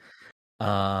 Yes.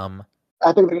 I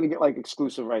think they're gonna get like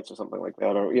exclusive rights or something like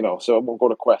that, or so it won't go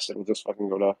to Quest. It'll just fucking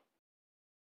go to.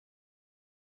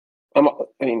 I don't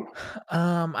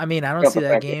see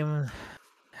that game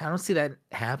don't see that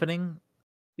happening.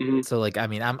 Mhm. So like, I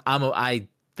mean, I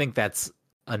think that's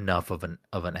enough of an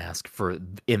ask for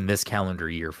in this calendar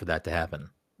year for that to happen.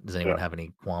 Does anyone have any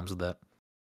qualms with that?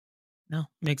 No,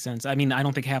 makes sense. I mean, I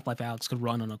don't think Half-Life Alyx could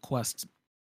run on a Quest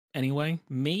anyway.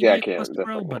 Maybe Yeah, I a can, Quest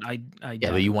Pro, definitely but I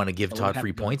Yeah, but you want to give it would Todd have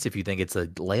free to go. points if you think it's a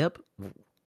layup? I'm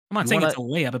not You saying it's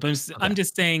wanna- a layup, but I'm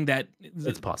just saying that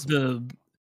It's possible.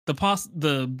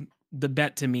 the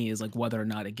bet to me is like whether or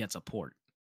not it gets a port.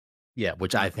 Yeah,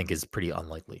 which I think is pretty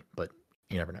unlikely, but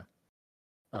you never know.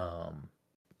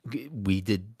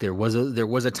 There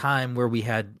was a time where we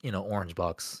had, Orange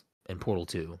Box and Portal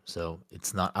 2, so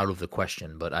it's not out of the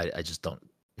question, but I just don't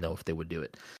know if they would do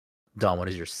it. Dom, what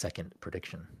is your second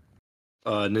prediction?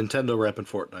 Nintendo repping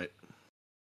Fortnite.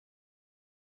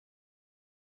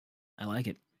 I like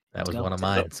it. That was go. one of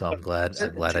mine, so I'm glad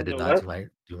I did not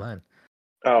do mine.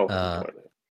 Oh,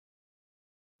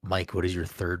 Mike, what is your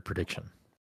third prediction?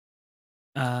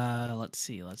 Let's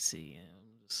see.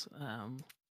 Pass,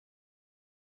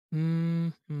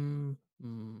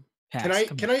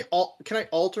 Can I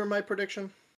alter my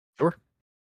prediction? Sure.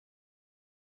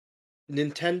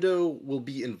 Nintendo will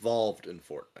be involved in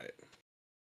Fortnite.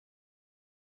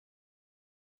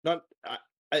 Not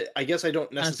I guess I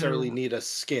don't necessarily need a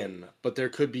skin, but there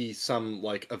could be some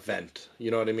like event.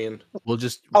 You know what I mean?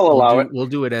 I'll allow it. We'll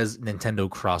do it as Nintendo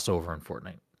crossover in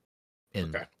Fortnite.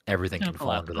 And Okay. everything can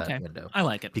fall under that window. I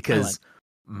like it. Because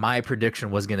my prediction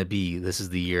was going to be this is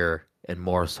the year, and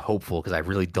more hopeful because I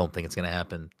really don't think it's going to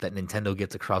happen, that Nintendo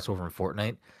gets a crossover in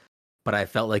Fortnite. But I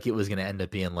felt like it was going to end up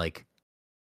being like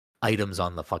items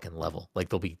on the fucking level. Like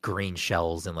there'll be green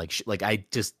shells and like I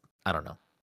don't know.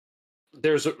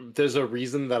 There's a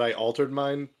reason that I altered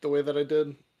mine the way that I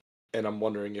did, and I'm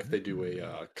wondering if they do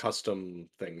a custom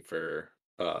thing for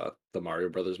the Mario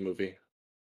Brothers movie.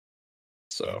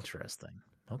 So interesting.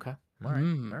 Okay. All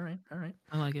right.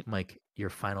 I like it. Mike, your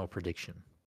final prediction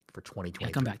for 2023.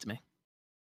 Yeah, come back to me.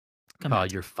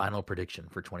 Your final prediction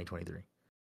for 2023.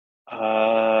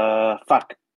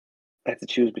 Fuck. I have to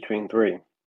choose between three. You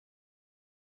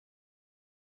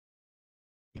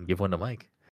can give one to Mike.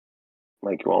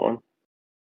 Mike, you want one?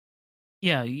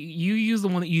 Yeah, you use the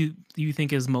one that you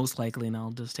think is most likely, and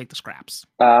I'll just take the scraps.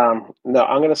 No,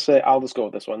 I'm gonna say I'll just go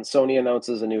with this one. Sony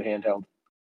announces a new handheld.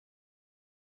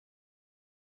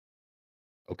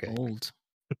 Okay. Bold.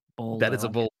 That is a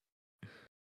bold.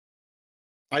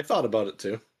 I thought about it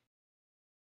too.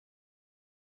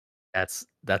 That's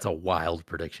a wild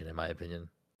prediction in my opinion.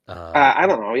 I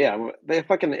don't know. Yeah, they're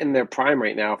fucking in their prime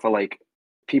right now for like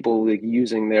people like,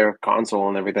 using their console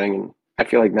and everything, and I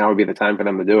feel like now would be the time for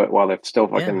them to do it while they're still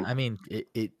fucking. Yeah, I mean,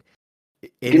 it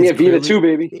give me a Vita 2,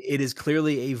 baby. It is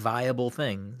clearly a viable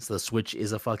thing. So the Switch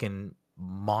is a fucking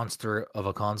monster of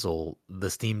a console. The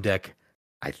Steam Deck,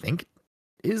 I think,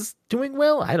 is doing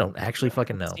well. I don't actually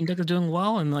fucking know. Steam Deck is doing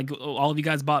well, and like all of you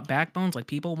guys bought Backbones. Like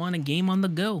people want a game on the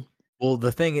go. Well,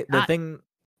 the thing.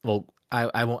 Well,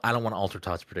 I won't. I don't want to alter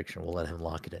Todd's prediction. We'll let him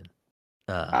lock it in.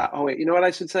 Oh wait, you know what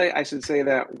I should say? I should say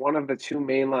that one of the two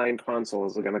mainline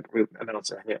consoles are going to announce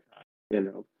a hit.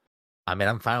 I mean,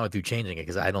 I'm fine with you changing it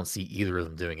because I don't see either of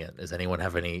them doing it. Does anyone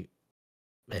have any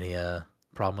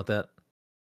problem with that?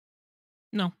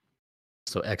 No.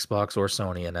 So Xbox or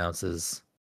Sony announces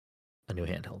a new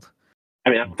handheld.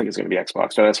 I mean, I don't think it's going to be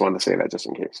Xbox, but I just wanted to say that just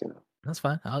in case, That's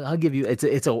fine. I'll give you. It's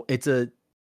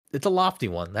a lofty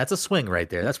one. That's a swing right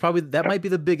there. That might be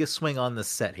the biggest swing on this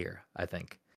set here. I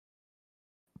think.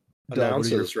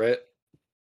 Announces, right?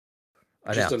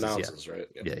 Just announces, right?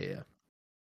 Yeah.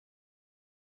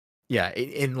 Yeah,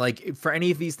 and like for any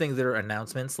of these things that are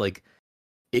announcements, like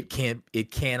it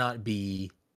cannot be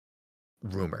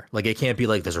rumor. Like it can't be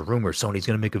like there's a rumor Sony's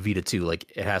going to make a Vita 2. Like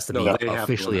it has to be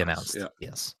officially announced. Yeah.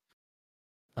 Yes.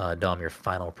 Dom, your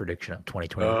final prediction of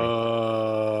 2023.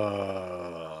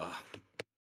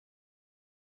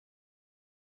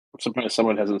 I'm surprised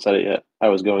someone hasn't said it yet. I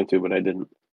was going to, but I didn't.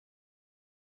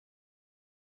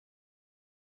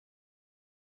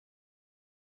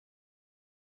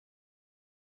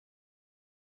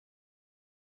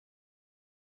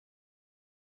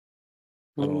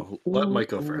 Let Mike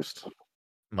go first.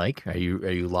 Mike, are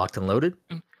you locked and loaded?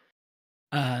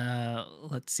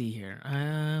 Let's see here.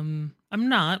 I'm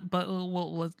not, but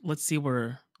let's see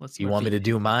where. You want me to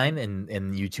do mine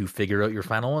and you two figure out your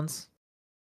final ones?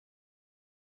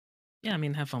 Yeah, I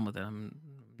mean, have fun with it. I'm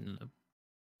gonna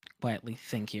quietly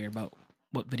think here about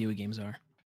what video games are.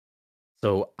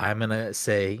 So I'm gonna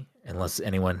say, unless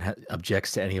anyone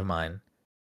objects to any of mine,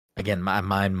 again,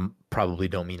 mine probably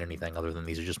don't mean anything other than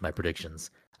these are just my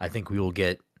predictions. I think we will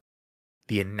get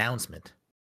the announcement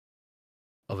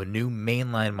of a new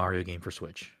mainline Mario game for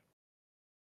Switch.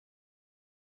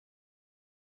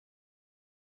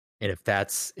 And if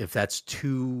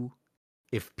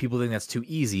people think that's too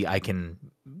easy, I can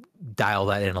dial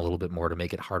that in a little bit more to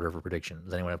make it harder of a prediction.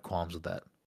 Does anyone have qualms with that?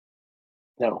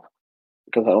 No,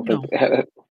 because I don't think.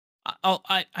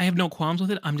 I have no qualms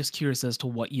with it. I'm just curious as to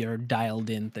what your dialed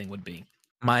in thing would be.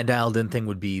 My dialed in thing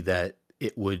would be that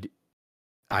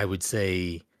I would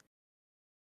say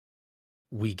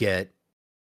we get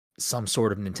some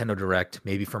sort of Nintendo Direct,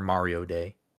 maybe for Mario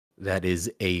Day, that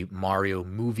is a Mario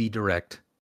movie direct,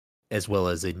 as well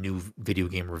as a new video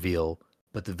game reveal,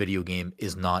 but the video game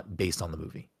is not based on the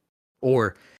movie.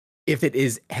 Or if it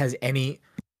has any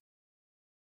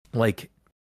like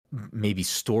maybe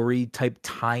story type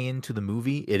tie-in to the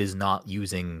movie, it is not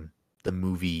using the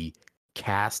movie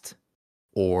cast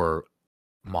or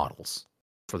models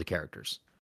for the characters.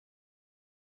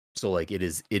 So like it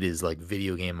is like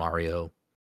video game Mario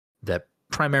that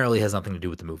primarily has nothing to do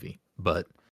with the movie, but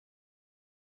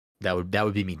that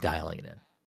would be me dialing it in.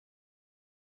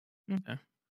 Okay.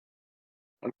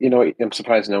 You know what? I'm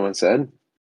surprised no one said.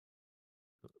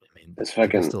 I mean, It's people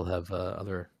fucking. still have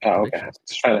other. Oh, okay.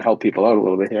 Just trying to help people out a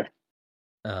little bit here.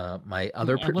 My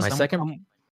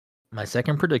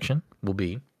second prediction will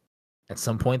be at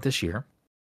some point this year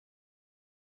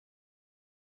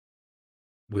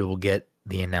we will get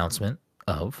the announcement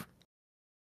of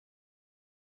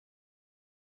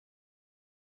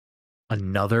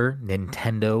another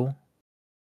major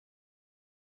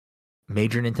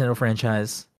Nintendo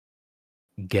franchise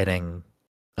getting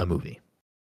a movie.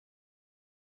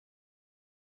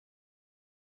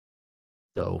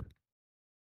 So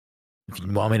if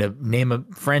you want me to name a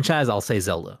franchise, I'll say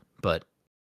Zelda, but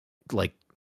like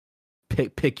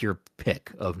pick your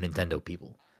pick of Nintendo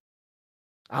people.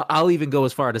 I'll even go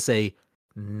as far to say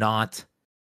not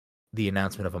the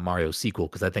announcement of a Mario sequel,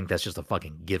 because I think that's just a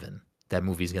fucking given. That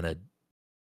movie's gonna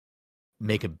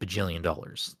make $1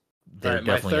 bajillion. Right,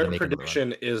 my third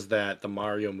prediction is that the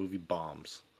Mario movie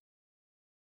bombs.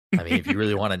 I mean, if you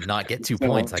really want to not get 2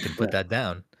 points, I can put that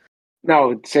down.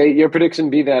 No, say your prediction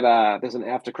be that there's an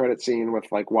after credit scene with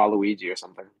like Waluigi or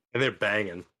something. And they're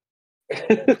banging.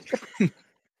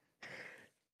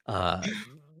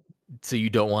 So you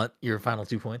don't want your final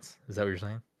 2 points? Is that what you're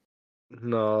saying?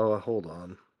 No, hold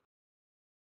on.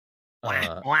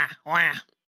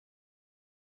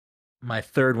 My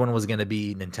third one was going to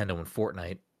be Nintendo and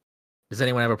Fortnite. Does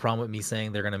anyone have a problem with me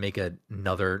saying they're going to make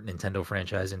another Nintendo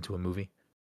franchise into a movie?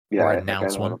 Yeah, or I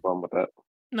announce don't have a problem with that.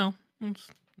 No,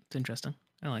 it's interesting.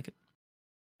 I like it.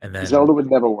 And then Zelda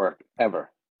would never work ever.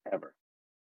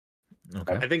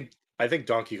 Okay. I think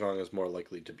Donkey Kong is more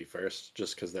likely to be first,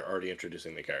 just because they're already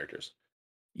introducing the characters.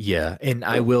 Yeah, and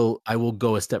I will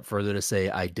go a step further to say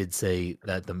I did say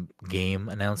that the game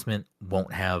announcement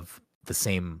won't have the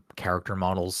same character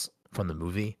models from the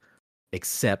movie,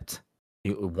 except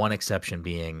one exception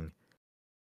being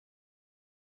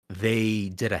they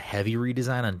did a heavy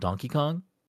redesign on Donkey Kong,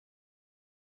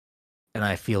 and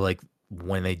I feel like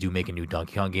when they do make a new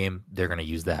Donkey Kong game, they're going to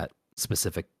use that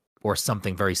specific or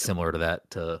something very similar to that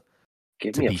to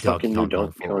Give me a fucking new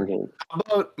Donkey Kong game. How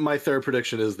about my third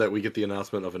prediction is that we get the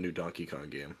announcement of a new Donkey Kong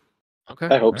game? Okay,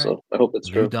 I hope so. I hope it's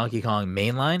new true. Donkey Kong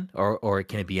mainline, or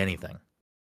can it be anything?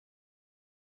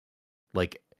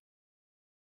 Like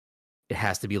it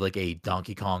has to be like a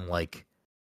Donkey Kong like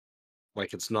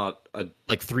it's not a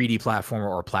 3D platformer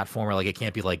or platformer. Like it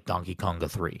can't be like Donkey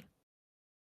Konga 3.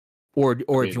 Or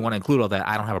if you want to include all that,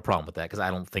 I don't have a problem with that because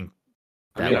I don't think.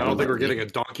 I don't think we're getting a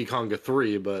Donkey Konga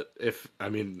 3, but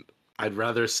I'd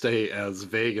rather stay as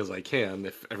vague as I can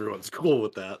if everyone's cool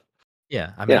with that.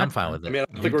 Yeah, I mean, I'm fine with it. I mean, I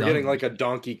don't think we're getting like a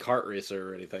Donkey Kart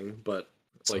Racer or anything, but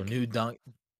so new Donkey.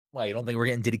 Why, you don't think we're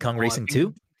getting Diddy Kong Racing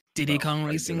 2? Diddy Kong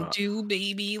Racing 2,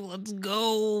 baby, let's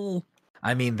go.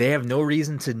 I mean, they have no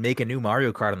reason to make a new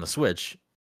Mario Kart on the Switch.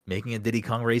 Making a Diddy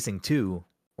Kong Racing 2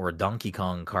 or a Donkey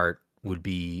Kong Kart would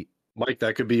be. Mike,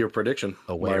 that could be your prediction.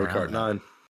 Mario Kart 9.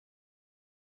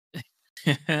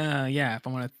 Yeah, if I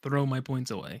want to throw my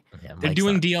points away. Yeah, they're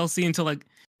doing DLC until they're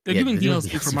doing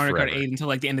DLC for Mario Kart 8 until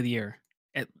the end of the year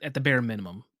at the bare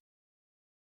minimum.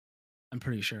 I'm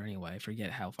pretty sure anyway. I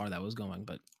forget how far that was going,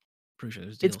 but pretty sure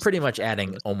there's DLC. It's pretty much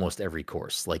adding almost every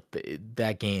course. Like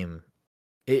that game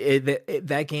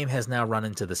that game has now run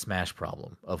into the Smash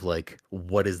problem of like,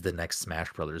 what is the next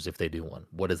Smash Brothers if they do one?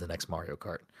 What is the next Mario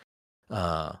Kart?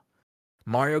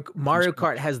 Mario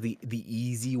Kart has the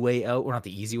easy way out, or not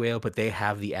the easy way out, but they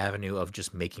have the avenue of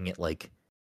just making it like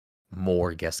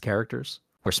more guest characters.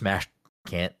 Where Smash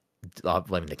can't. I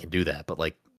mean, they can do that, but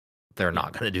like they're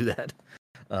not going to do that.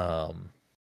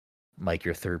 Mike,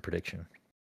 your third prediction.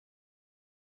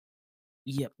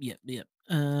 Yep.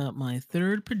 My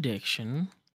third prediction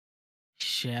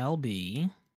shall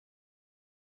be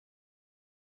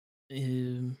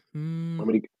Want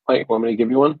me to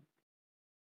give you one?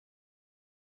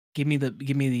 Give me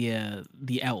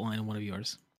the outline of one of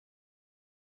yours.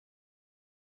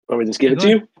 Want me to just give it go to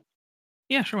ahead. you?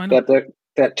 Yeah, sure. Why not?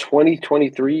 That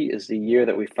 2023 is the year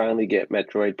that we finally get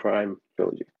Metroid Prime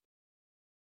Trilogy.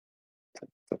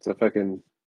 That's a fucking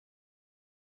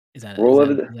Is that roll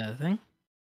is of that the. a thing?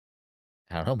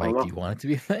 I don't know, Mike. Do you want it to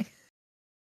be a thing?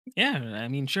 Yeah, I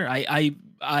mean, sure. I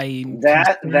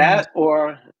That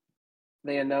or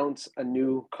they announce a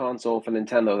new console for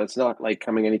Nintendo that's not like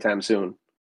coming anytime soon.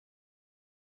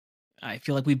 I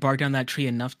feel like we barked down that tree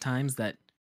enough times that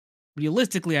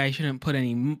realistically I shouldn't put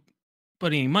any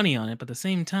money on it, but at the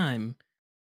same time,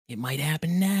 it might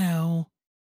happen now.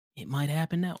 It might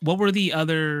happen now. What were the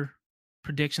other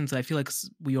predictions? I feel like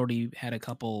we already had a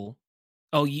couple.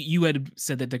 Oh, you had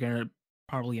said that they're gonna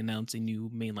probably announce a new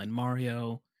mainline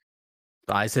Mario.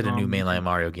 I said a new mainline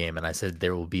Mario game, and I said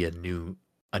there will be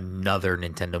another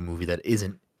Nintendo movie that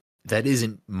isn't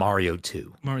Mario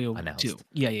 2. Mario announced. 2.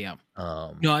 Yeah.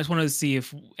 No, I just wanted to see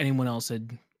if anyone else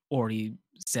had already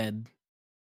said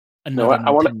another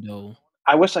Nintendo.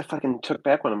 I wish I fucking took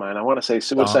back one of mine. I want to say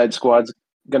Suicide Squad's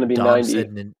going to be Dom 90.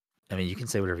 Said, I mean, you can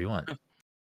say whatever you want.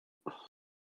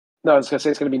 No, I was going to say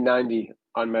it's going to be 90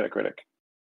 on Metacritic.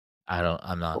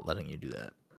 I'm not letting you do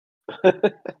that.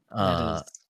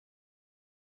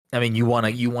 I mean, you want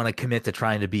to commit to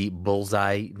trying to beat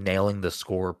Bullseye, nailing the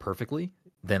score perfectly?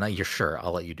 Then you're sure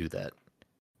I'll let you do that.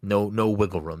 No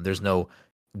wiggle room. There's no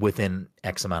within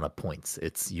X amount of points.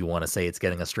 It's you want to say it's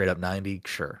getting a straight up 90?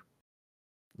 Sure.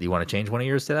 Do you want to change one of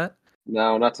yours to that?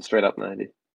 No, not to straight up 90.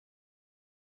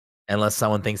 Unless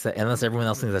everyone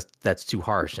else thinks that's too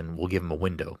harsh, and we'll give them a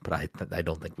window. But I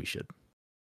don't think we should.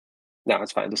 No,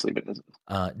 it's fine. Just leave it.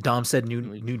 Dom said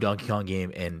new Donkey Kong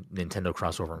game and Nintendo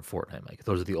crossover in Fortnite, Mike.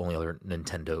 Those are the only other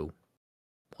Nintendo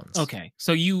ones. Okay,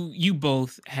 so you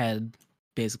both had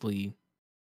basically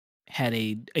had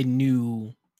a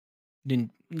new,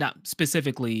 not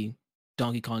specifically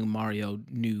Donkey Kong and Mario,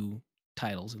 new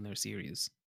titles in their series.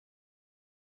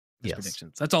 Yes.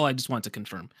 Predictions. That's all I just want to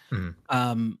confirm.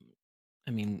 Mm-hmm.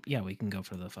 I mean, yeah, we can go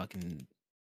for the fucking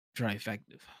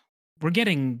trifecta. We're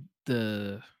getting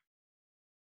the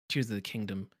Tears of the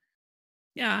Kingdom.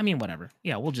 Yeah, I mean, whatever.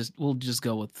 Yeah, we'll just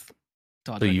go with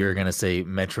Todd. So you're gonna say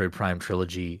Metroid Prime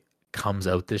Trilogy comes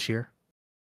out this year?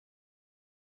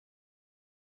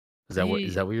 Is that what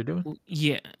you're doing?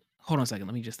 Yeah. Hold on a second.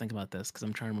 Let me just think about this because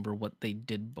I'm trying to remember what they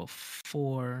did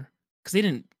before. Because they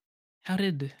didn't. How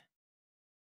did?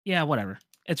 Yeah, whatever.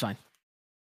 It's fine.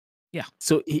 Yeah.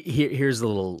 So here's a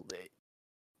little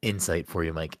insight for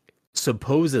you, Mike.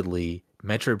 Supposedly,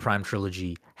 Metroid Prime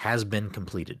Trilogy has been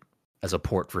completed as a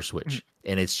port for Switch,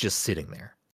 and it's just sitting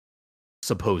there.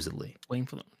 Supposedly, waiting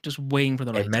for the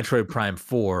right. And Metroid Prime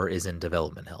 4 is in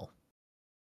development hell.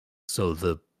 So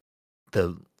the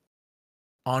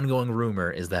ongoing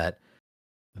rumor is that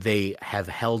they have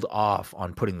held off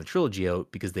on putting the trilogy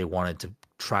out because they wanted to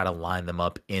try to line them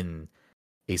up in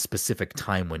a specific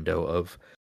time window of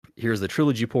here's the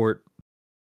trilogy port,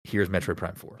 here's Metroid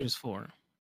Prime 4. Here's 4.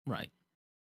 Right.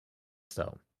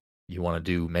 So you want to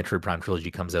do Metroid Prime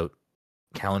Trilogy comes out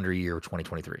calendar year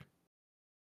 2023.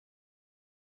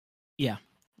 Yeah.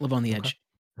 Live on the edge.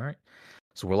 All right.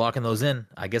 So we're locking those in.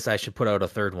 I guess I should put out a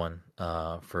third one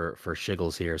for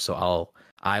Shiggles here. So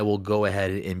I will go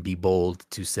ahead and be bold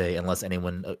to say, unless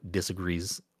anyone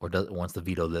disagrees or wants to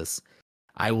veto this,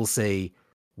 I will say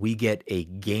we get a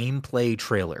gameplay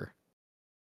trailer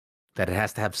that it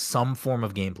has to have some form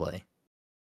of gameplay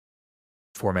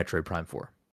for Metroid Prime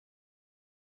 4.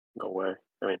 No way.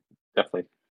 I mean, definitely.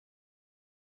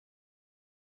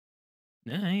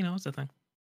 Yeah, it's a thing.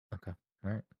 Okay.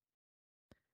 All right.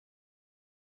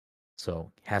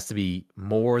 So it has to be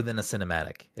more than a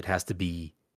cinematic. It has to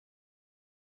be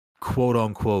quote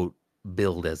unquote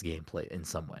billed as gameplay in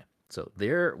some way. So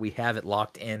there we have it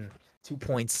locked in. 2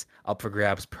 points up for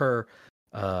grabs per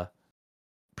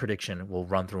prediction. We'll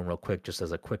run through them real quick just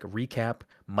as a quick recap.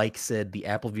 Mike said the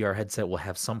Apple VR headset will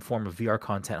have some form of VR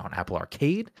content on Apple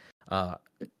Arcade.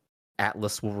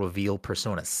 Atlas will reveal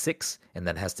Persona 6, and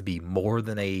that has to be more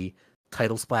than a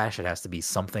title splash. It has to be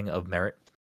something of merit.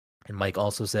 And Mike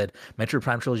also said Metroid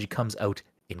Prime Trilogy comes out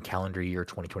in calendar year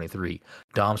 2023.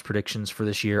 Dom's predictions for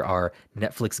this year are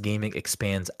Netflix gaming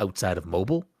expands outside of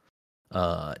mobile,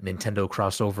 Nintendo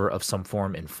crossover of some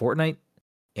form in Fortnite,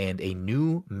 and a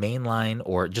new mainline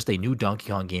or just a new Donkey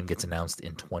Kong game gets announced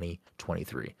in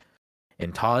 2023.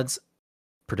 And Todd's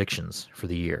predictions for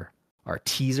the year are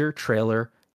teaser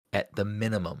trailer at the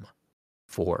minimum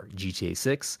for GTA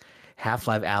 6.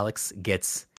 Half-Life Alyx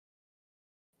gets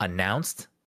announced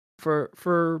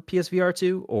for PSVR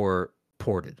 2 or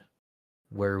ported?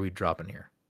 Where are we dropping here?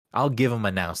 I'll give them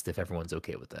announced if everyone's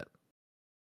okay with that.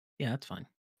 Yeah, that's fine.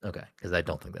 Okay, because I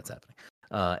don't think that's happening.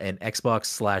 And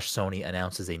Xbox/Sony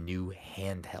announces a new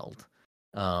handheld.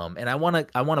 And I want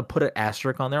to put an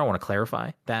asterisk on there. I want to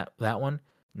clarify that one.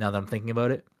 Now that I'm thinking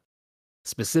about it,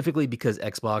 specifically because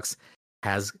Xbox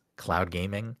has cloud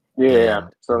gaming, Yeah, and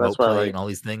so remote that's why, play like, and all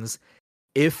these things.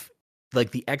 If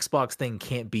like the Xbox thing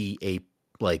can't be it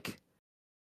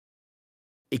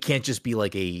can't just be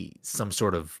like some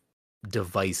sort of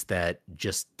device that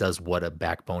just does what a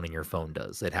backbone in your phone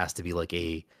does. It has to be like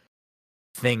a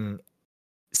thing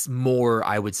more,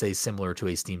 I would say, similar to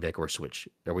a Steam Deck or Switch.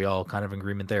 Are we all kind of in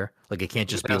agreement there? Like, it can't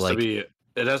just be like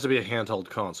it has to be a handheld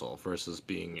console versus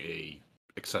being a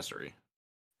accessory.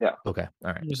 Yeah. Okay.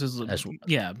 All right.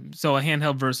 Yeah. So a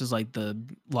handheld versus like the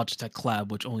Logitech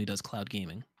Cloud, which only does cloud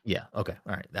gaming. Yeah. Okay.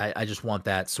 All right. I just want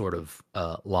that sort of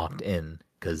locked in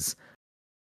because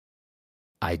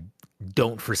I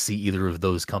don't foresee either of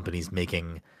those companies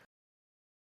making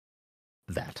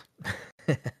that.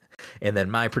 And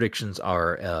then my predictions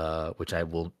are, which I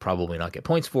will probably not get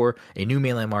points for, a new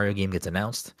mainline Mario game gets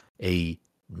announced, a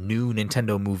new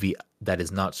Nintendo movie that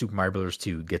is not Super Mario Bros.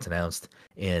 2 gets announced,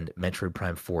 and Metroid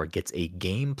Prime 4 gets a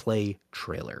gameplay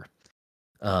trailer.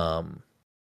 So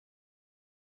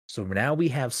now we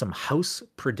have some house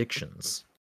predictions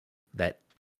that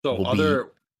other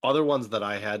ones that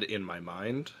I had in my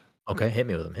mind. Okay, hit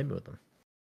me with them.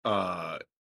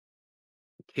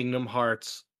 Kingdom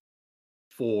Hearts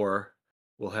 4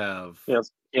 will have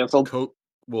canceled.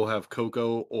 Will have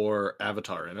Coco or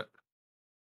Avatar in it.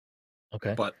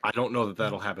 Okay, but I don't know that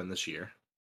that'll happen this year.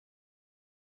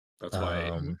 That's why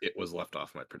it was left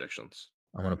off my predictions.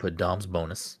 I'm gonna put Dom's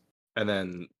bonus, and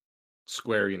then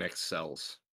Square Enix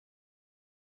sells.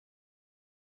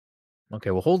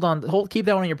 Okay, well keep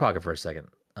that one in your pocket for a second.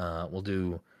 We'll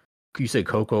do. You say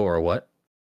Coco or what?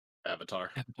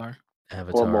 Avatar. Or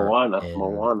Moana.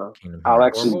 Kingdom I'll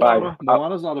Hearts. actually buy.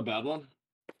 Moana's not a bad one.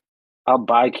 I'll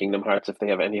buy Kingdom Hearts if they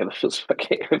have any of those.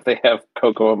 If they have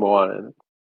Coco or Moana in it.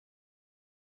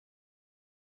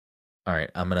 All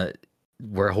right,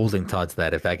 we're holding Todd to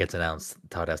that. If that gets announced,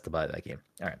 Todd has to buy that game.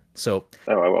 All right, so.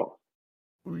 Oh, I will.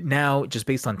 Now, just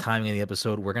based on timing of the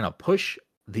episode, we're gonna push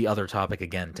the other topic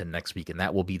again to next week, and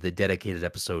that will be the dedicated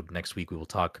episode next week. We will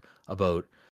talk about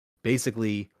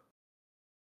basically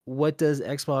what does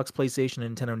Xbox, PlayStation,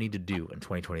 and Nintendo need to do in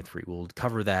 2023. We'll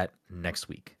cover that next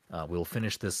week. We'll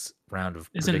finish this round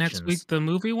of predictions. Is it next week the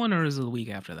movie one, or is it the week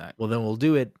after that? Well, then we'll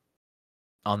do it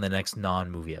on the next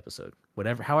non-movie episode.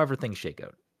 However things shake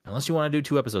out. Unless you want to do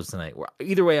 2 episodes tonight.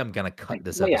 Either way, I'm gonna cut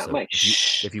this episode. Mike,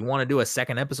 if you want to do a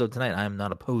second episode tonight, I'm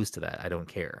not opposed to that. I don't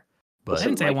care. But I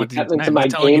didn't say I want to do tonight. I'm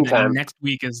telling you that next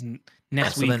week is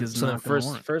not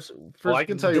first. Well, I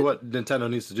can tell you what Nintendo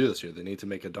needs to do this year. They need to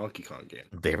make a Donkey Kong game.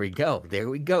 There we go.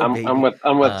 I'm with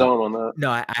Dom on that. No,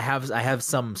 I have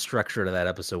some structure to that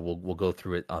episode. We'll go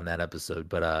through it on that episode.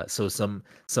 But so some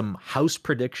house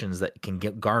predictions that can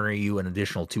garner you an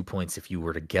additional 2 points if you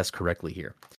were to guess correctly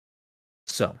here.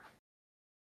 So,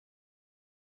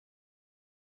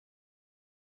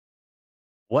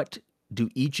 what do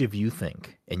each of you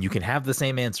think? And you can have the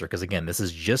same answer because, again, this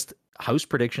is just house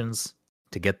predictions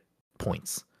to get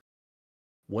points.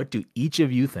 What do each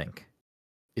of you think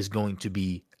is going to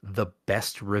be the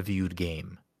best reviewed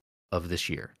game of this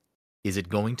year? Is it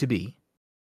going to be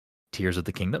Tears of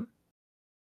the Kingdom,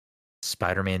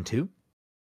 Spider-Man 2,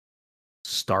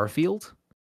 Starfield,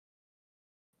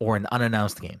 or an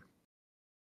unannounced game?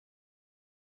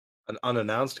 An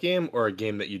unannounced game or a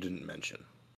game that you didn't mention?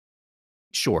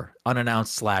 Sure,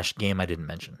 unannounced / game I didn't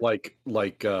mention. Like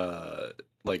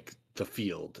The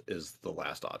Field is the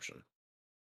last option.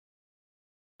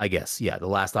 I guess, yeah. The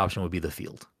last option would be The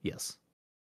Field. Yes,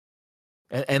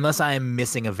 unless I am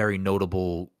missing a very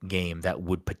notable game that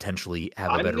would potentially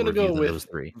have a better review than those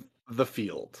 3. The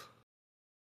Field.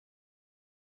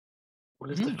 What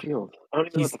is The Field? I don't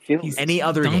even know what The Field is. Any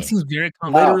other game. Seems very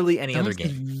literally any other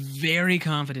game. Very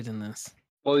confident in this.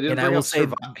 Well, he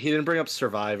didn't bring up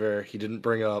Survivor. He didn't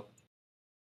bring up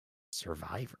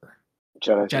Survivor.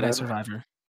 Jedi Survivor.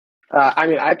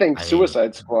 I think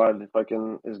Suicide Squad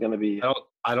fucking is going to be.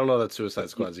 I don't know that Suicide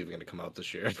Squad is even going to come out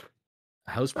this year.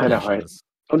 House I know, right?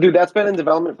 Oh, dude, that's been in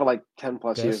development for like 10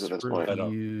 plus years at this point.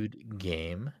 Reviewed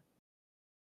game.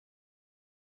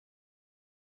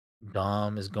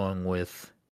 Dom is going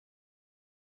with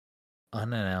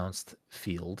unannounced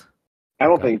Field. I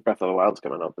don't think Breath of the Wild's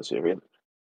coming out this year either.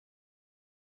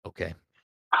 Okay.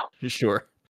 Sure.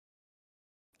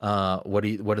 What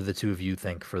do the two of you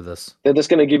think for this? They're just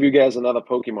gonna give you guys another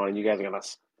Pokemon, and you guys are gonna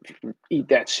eat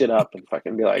that shit up and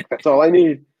fucking be like, "That's all I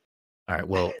need." All right.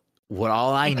 Well,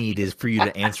 all I need is for you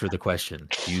to answer the question.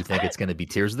 Do you think it's going to be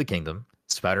Tears of the Kingdom,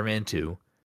 Spider-Man 2,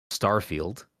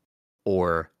 Starfield,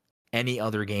 or any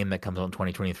other game that comes out in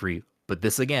 2023? But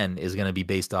this again is going to be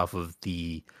based off of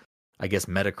the, I guess,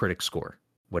 Metacritic score,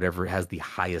 whatever has the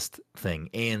highest thing.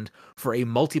 And for a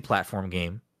multi-platform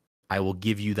game, I will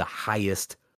give you the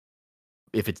highest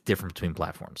if it's different between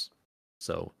platforms.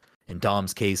 So in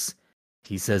Dom's case,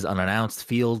 he says unannounced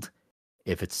Field.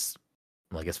 If it's,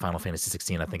 well, I guess Final Fantasy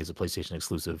 16, I think is a PlayStation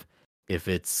exclusive. If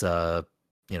it's,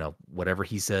 whatever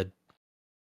he said,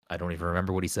 I don't even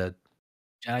remember what he said.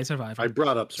 Jedi Survivor. I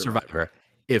brought up Survivor.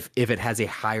 If it has a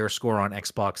higher score on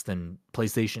Xbox than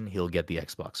PlayStation, he'll get the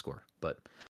Xbox score. But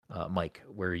Mike,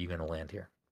 where are you going to land here?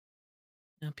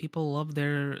 Yeah, people love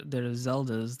their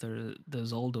Zeldas, their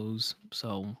Zoldos.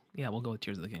 So yeah, we'll go with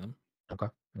Tears of the Kingdom. Okay.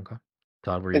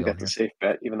 Todd, where are I you think going that's here? a safe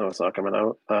bet, even though it's not coming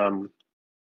out.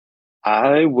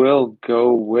 I will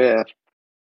go with.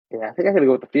 Yeah, I think I'm gonna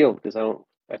go with the Field because I don't.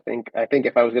 I think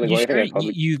if I was gonna go anything, I'd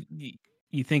probably.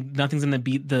 You think nothing's gonna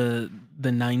beat the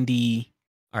 90?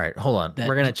 All right, hold on.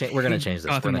 We're gonna change. We're gonna change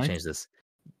this. We're gonna change this.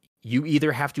 You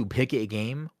either have to pick a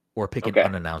game or pick an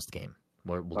unannounced game.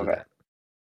 We'll do that.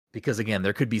 Because again,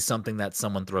 there could be something that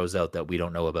someone throws out that we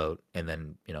don't know about, and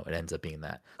then it ends up being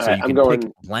that. So you can pick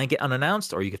blanket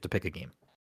unannounced, or you get to pick a game.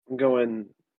 I'm going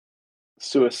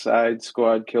Suicide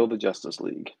Squad: Kill the Justice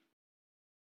League.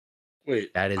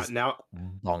 Wait, that is now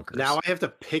bonkers. Now I have to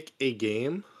pick a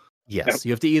game. Yes,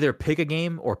 you have to either pick a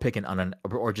game or pick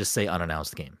or just say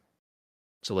unannounced game.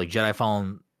 So like Jedi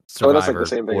Fallen Survivor that's like the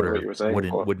same thing as what you were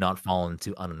saying would not fall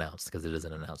into unannounced because it is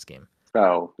an announced game.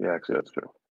 Oh yeah, actually that's true.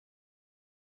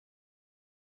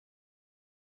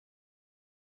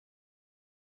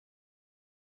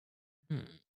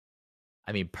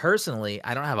 I mean, personally,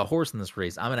 I don't have a horse in this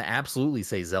race. I'm going to absolutely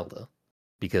say Zelda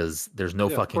because there's no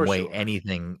fucking way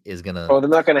anything is going to... Oh, they're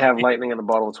not going to have lightning in the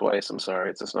bottle twice. I'm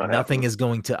sorry. It's just not Nothing happening. is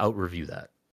going to out-review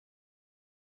that.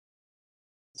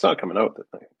 It's not coming out this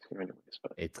year.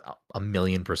 It's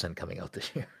 1,000,000% coming out this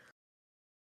year.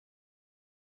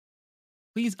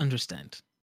 Please understand,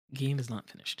 game is not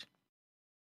finished.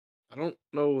 I don't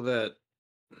know that...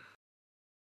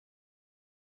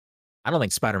 I don't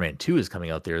think Spider-Man 2 is coming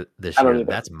out there this year. Either.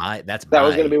 That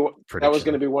was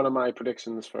going to be one of my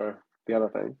predictions for the other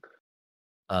thing.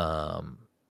 And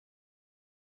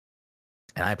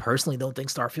I personally don't think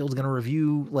Starfield's going to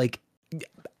review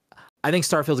I think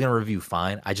Starfield's going to review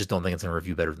fine. I just don't think it's going to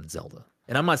review better than Zelda.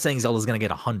 And I'm not saying Zelda's going to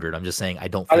get 100. I'm just saying I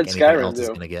don't think anything else is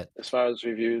going to get. As far as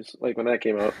reviews, like when that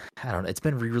came out, I don't know. It's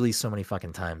been re-released so many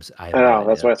fucking times. I know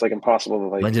that's why it's like impossible to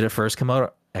like. When did it first come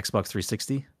out? Xbox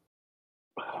 360.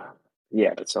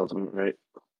 Yeah, that sounds right.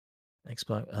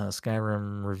 Xbox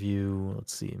Skyrim review.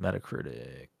 Let's see,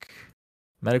 Metacritic.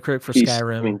 Metacritic for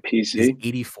Skyrim PC is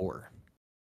 84.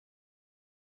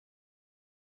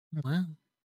 Wow.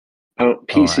 Oh,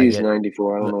 PC is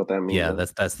 94. I don't know what that means. Yeah,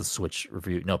 that's the Switch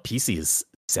review. No, PC is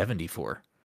 74. Are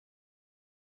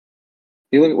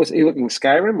you looking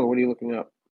Skyrim or what are you looking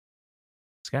up?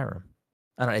 Skyrim.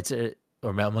 I don't know. Or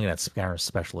I'm looking at Skyrim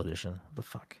Special Edition. What the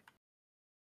fuck?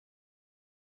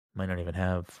 Might not even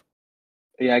have.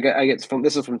 Yeah, I get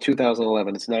this is from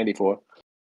 2011. It's 94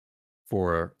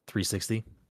 for 360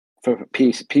 for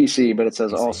PC, but it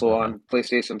says also on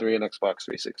PlayStation 3 and Xbox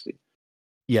 360.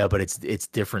 Yeah, but it's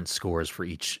different scores for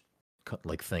each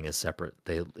thing is separate.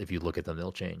 If you look at them,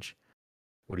 they'll change.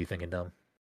 What are you thinking, Dom?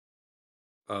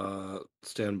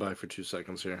 Stand by for 2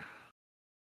 seconds here.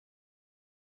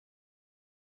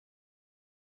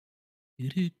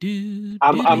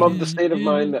 I'm of the state of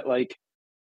mind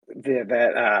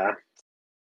that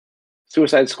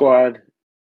Suicide Squad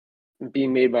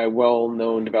being made by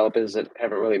well-known developers that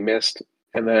haven't really missed,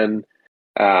 and then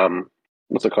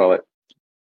what's it called?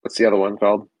 What's the other one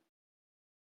called?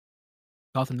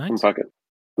 Gotham Knights?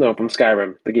 From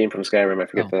Skyrim. The game from Skyrim. I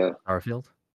forget the Starfield.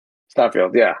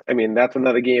 Yeah, I mean that's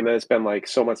another game that's been like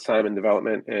so much time in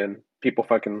development, and people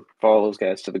fucking follow those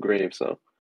guys to the grave. So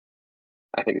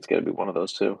I think it's gonna be one of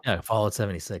those two. Yeah, Fallout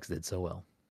 76 did so well.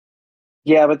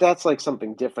 Yeah, but that's like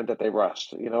something different that they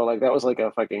rushed. That was like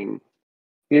a fucking.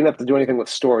 You didn't have to do anything with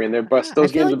story, and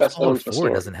those games are best known for story. Fallout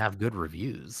 4 doesn't have good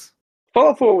reviews.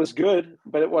 Fallout 4 was good,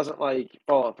 but it wasn't like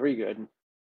Fallout 3 good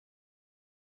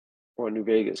or New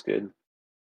Vegas good.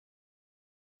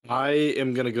 I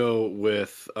am gonna go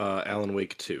with Alan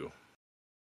Wake 2.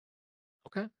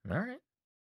 Okay, all right.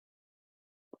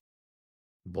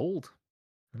 Bold.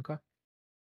 Okay.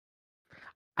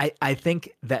 I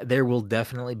think that there will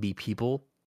definitely be people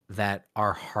that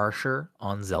are harsher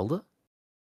on Zelda,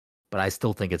 but I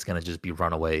still think it's going to just be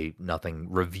runaway, nothing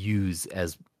reviews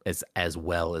as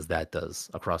well as that does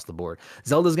across the board.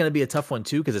 Zelda's going to be a tough one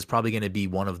too, because it's probably going to be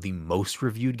one of the most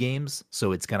reviewed games,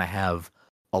 so it's going to have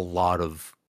a lot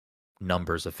of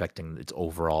numbers affecting its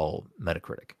overall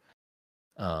Metacritic.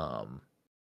 I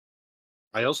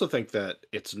also think that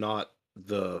it's not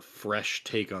the fresh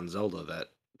take on Zelda that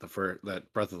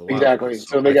Breath of the Wild Exactly. is.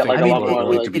 So they got I like a think lot people more are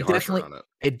going like to be it harsher definitely on it.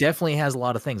 it definitely has a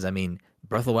lot of things. I mean,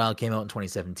 Breath of the Wild came out in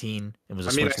 2017. It was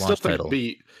a Switch launch title.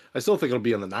 I still think it'll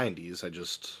be in the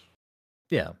 90s.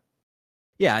 Yeah.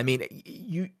 I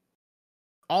mean,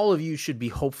 all of you should be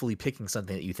hopefully picking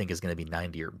something that you think is going to be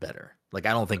 90 or better. Like,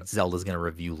 I don't think Zelda's going to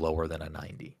review lower than a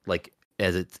 90. Like,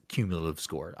 as its cumulative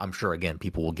score. I'm sure, again,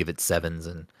 people will give it 7s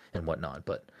and whatnot.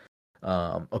 But,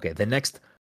 okay, the next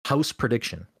house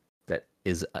prediction that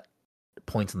is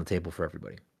points on the table for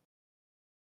everybody.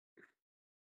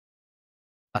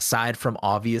 Aside from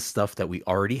obvious stuff that we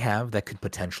already have that could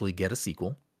potentially get a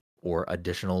sequel or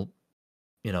additional,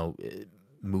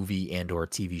 movie and or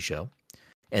TV show,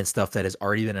 and stuff that has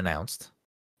already been announced,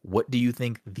 what do you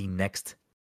think the next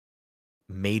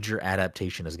major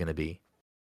adaptation is going to be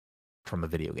from a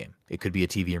video game? It could be a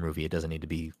TV or movie. It doesn't need to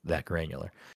be that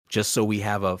granular. Just so we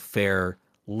have a fair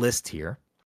list here,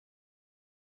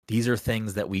 these are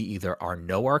things that we either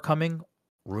know are coming,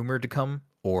 rumored to come,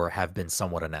 or have been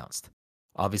somewhat announced.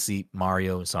 Obviously,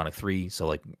 Mario and Sonic 3, so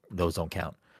like those don't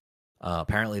count.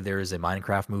 Apparently, there is a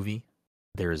Minecraft movie.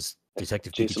 There's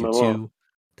Detective Pikachu 2.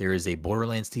 There is a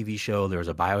Borderlands TV show. There's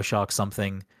a BioShock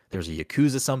something. There's a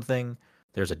Yakuza something.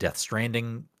 There's a Death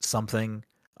Stranding something.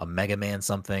 A Mega Man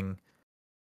something.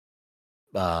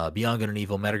 Beyond Good and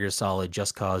Evil, Metal Gear Solid,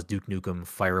 Just Cause, Duke Nukem,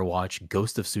 Firewatch,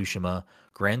 Ghost of Tsushima,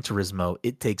 Gran Turismo,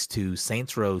 It Takes Two,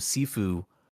 Saints Row, Sifu,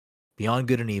 Beyond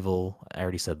Good and Evil. I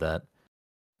already said that.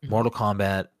 Mortal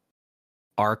Kombat.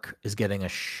 Ark is getting a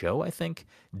show, I think.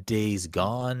 Days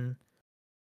Gone.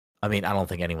 I mean, I don't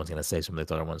think anyone's going to say some of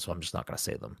the other ones, so I'm just not going to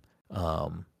say them.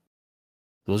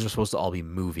 Those are supposed to all be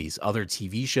movies. Other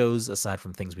TV shows, aside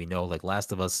from things we know, like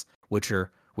Last of Us,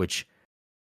 Witcher, which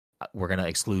we're going to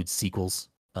exclude sequels.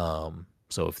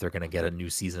 So if they're going to get a new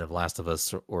season of Last of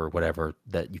Us or whatever,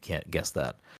 that you can't guess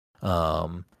that.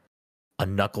 A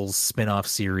Knuckles spin-off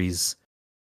series,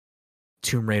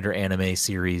 Tomb Raider anime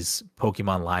series,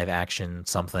 Pokemon live action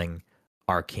something,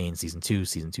 Arcane Season 2.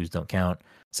 Season 2s don't count.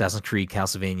 Assassin's Creed,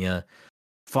 Castlevania,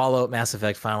 Fallout, Mass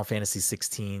Effect, Final Fantasy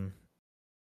 16,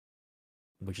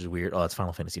 which is weird. Oh, it's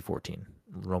Final Fantasy 14.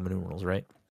 Roman numerals, right?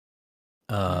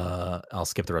 I'll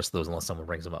skip the rest of those unless someone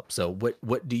brings them up. So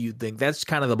what do you think? That's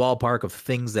kind of the ballpark of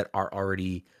things that are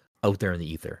already out there in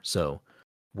the ether. So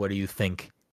what do you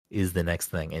think is the next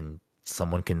thing? And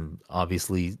someone can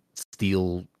obviously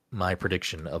steal my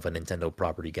prediction of a Nintendo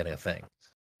property getting a thing.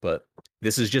 But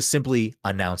this is just simply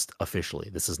announced officially.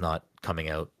 This is not coming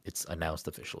out. It's announced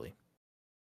officially.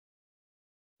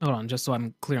 Hold on, just so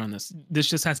I'm clear on this. This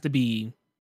just has to be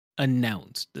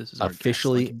announced. This is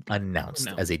officially announced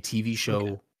as a TV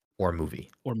show or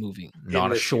movie.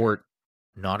 Not a short,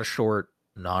 not a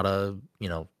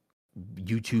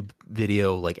YouTube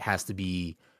video. Like, it has to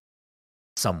be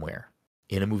somewhere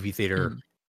in a movie theater,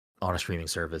 on a streaming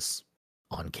service,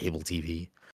 on cable TV,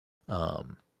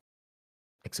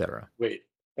 etc. Wait,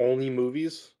 only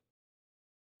movies?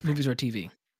 Movies or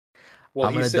TV? Well,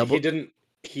 he said he didn't.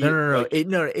 No.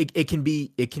 It can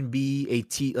be it can be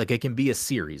a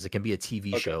series. It can be a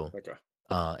TV show. Okay.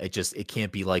 It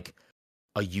can't be like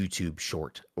a YouTube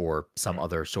short or some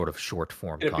other sort of short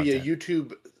form content. It'd be a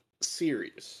YouTube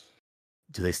series.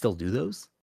 Do they still do those?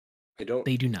 They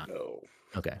do not. No.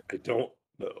 Okay. I don't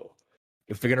know.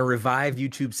 If they're gonna revive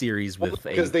YouTube series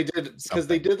because they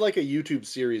did like a YouTube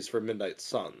series for Midnight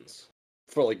Suns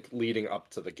for like leading up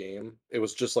to the game. It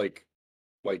was just like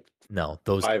no,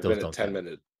 those 5 minute, don't 10 count.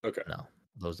 minute. Okay. No,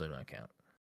 those do not count.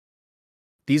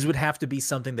 These would have to be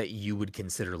something that you would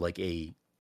consider like a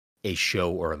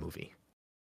show or a movie.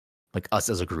 Like us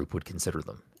as a group would consider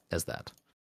them as that.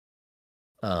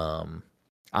 I'm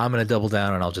gonna double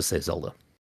down and I'll just say Zelda.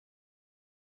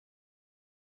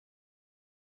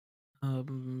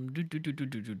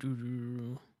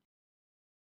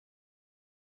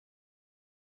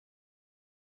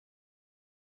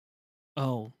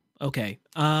 Oh, okay.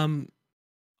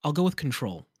 I'll go with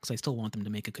Control because I still want them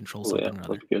to make a Control something or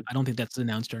other. I don't think that's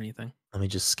announced or anything. Let me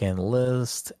just scan the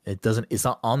list. It's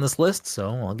not on this list,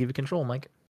 so I'll give you Control, Mike.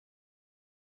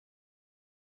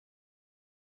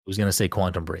 Who's gonna say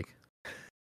Quantum Break?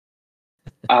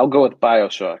 I'll go with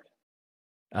BioShock.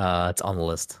 It's on the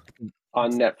list. On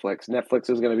Netflix. Netflix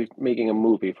is going to be making a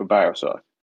movie for BioShock.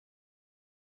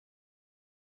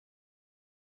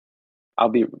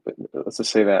 Let's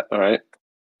just say that. All right.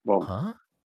 Well, huh?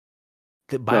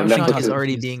 The Bioshock is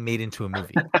already being made into a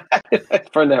movie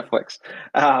for Netflix.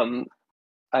 I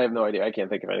have no idea. I can't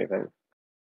think of anything.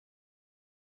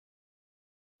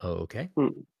 Okay.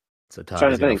 So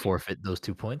Todd is going to forfeit those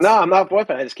 2 points. No, I'm not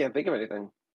forfeit. I just can't think of anything.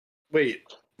 Wait,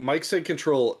 Mike said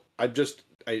Control.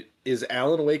 Is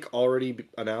Alan Wake already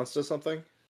announced as something?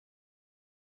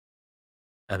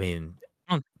 I mean,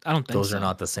 I don't think those are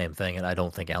not the same thing, and I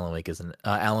don't think Alan Wake is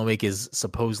Alan Wake is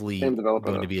supposedly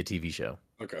going to be a TV show.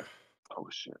 Okay. Oh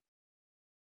shit.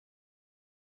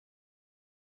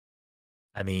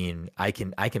 I mean, I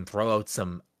can throw out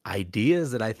some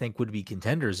ideas that I think would be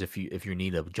contenders if you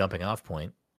need a jumping off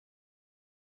point.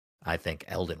 I think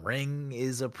Elden Ring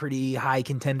is a pretty high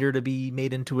contender to be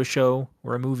made into a show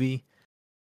or a movie.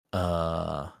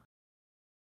 I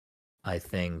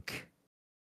think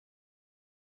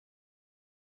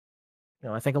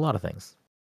I think a lot of things.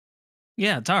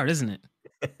 Yeah, it's hard, isn't it?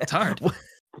 It's hard.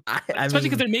 Especially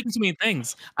because they're making so many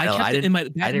things. I kept in my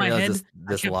head.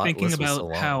 I kept thinking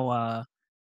about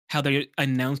how they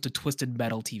announced a Twisted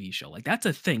Metal TV show. Like, that's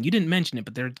a thing. You didn't mention it,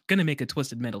 but they're gonna make a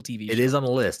Twisted Metal TV show. It is on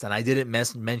the list, and I didn't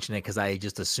mention it because I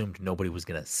just assumed nobody was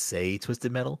gonna say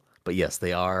Twisted Metal. But yes,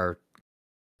 they are.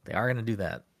 They are gonna do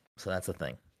that. So that's a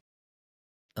thing.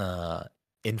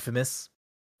 Infamous,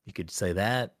 you could say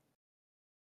that.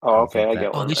 Oh, okay, I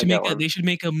got one. They should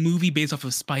make a movie based off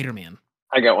of Spider-Man.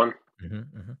 I got one.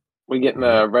 Mm-hmm. We're getting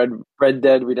a Red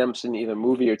Dead Redemption, either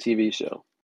movie or TV show.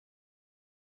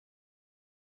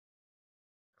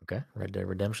 Okay, Red Dead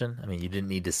Redemption. I mean, you didn't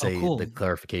need to say the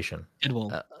clarification.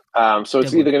 Deadpool. So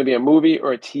it's either going to be a movie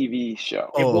or a TV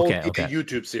show. It won't be a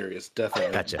YouTube series,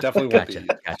 definitely. Gotcha. Definitely won't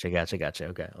be. Gotcha.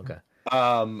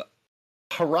 Okay.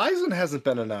 Horizon hasn't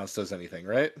been announced as anything,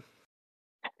 right?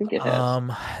 I think it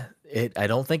has. I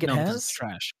don't think it has. It's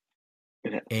trash.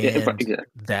 And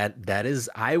that is,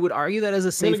 I would argue that as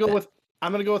a safe. I'm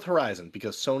gonna go with Horizon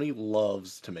because Sony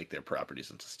loves to make their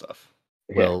properties into stuff.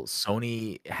 Well,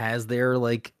 Sony has their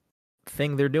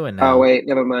thing they're doing now. Oh wait,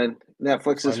 never mind.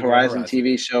 Netflix's Horizon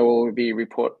TV show will be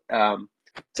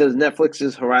says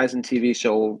Netflix's Horizon TV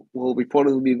show will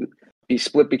reportedly be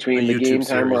split between the game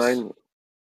timeline.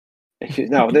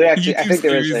 No, there actually I think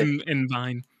there is in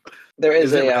Vine. There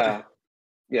is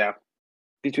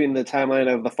between the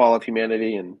timeline of the fall of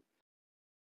humanity and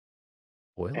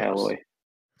Alloy.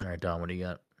 All right, Don, what do you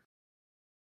got?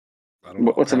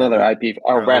 What's another IP?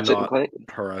 Oh, Ratchet and Clank?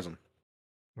 Horizon.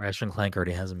 Ratchet and Clank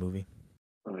already has a movie.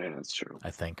 Oh, yeah, that's true.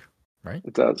 I think, right?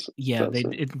 It does. Yeah,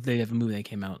 they have a movie that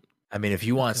came out. I mean, if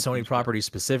you want Sony properties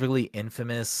specifically,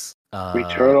 Infamous,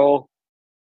 Returnal.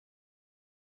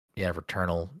 Yeah,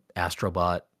 Returnal,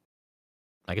 Astrobot.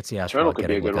 I could see Astrobot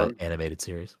getting an animated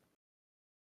series.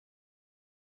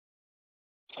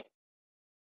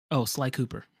 Oh, Sly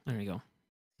Cooper. There you go.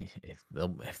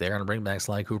 If they're gonna bring back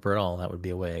Sly Cooper at all, that would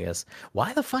be a way, I guess.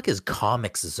 Why the fuck is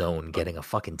Comics Zone getting a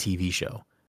fucking TV show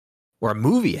or a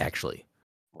movie? Actually,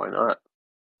 why not?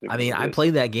 I mean, I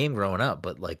played that game growing up,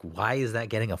 but why is that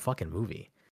getting a fucking movie?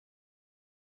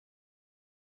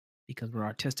 Because we're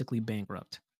artistically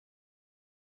bankrupt.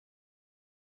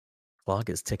 Clock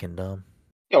is ticking, dumb.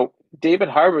 Yo, David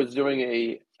Harbour is doing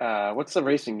a what's the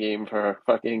racing game for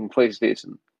fucking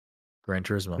PlayStation? Gran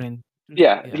Turismo.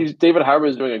 Yeah, David Harbour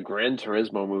is doing a Gran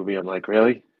Turismo movie. I'm like,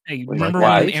 really? Hey, remember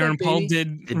when Aaron Paul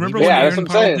did? Remember when Aaron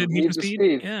Paul did Need for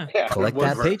Speed? Yeah. Collect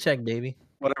that paycheck, baby.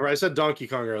 Whatever. I said Donkey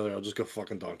Kong earlier. I'll just go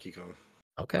fucking Donkey Kong.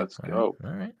 Okay, let's go.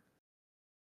 All right.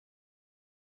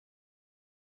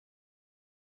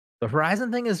 The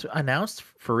Horizon thing is announced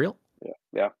for real?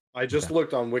 Yeah. I just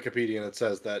looked on Wikipedia and it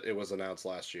says that it was announced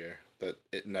last year that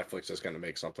Netflix is going to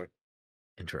make something.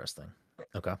 Interesting.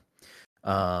 Okay.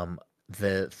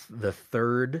 The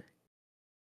third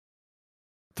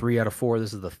 3 out of 4.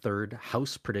 This is the third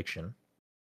house prediction.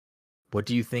 What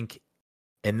do you think?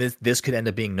 And this could end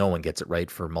up being no one gets it right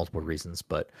for multiple reasons,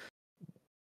 but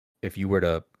if you were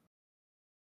to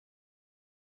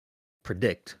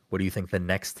predict, what do you think the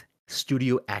next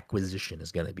studio acquisition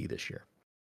is going to be this year?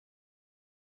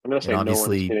 I'm going to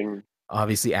say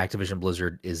obviously Activision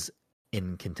Blizzard is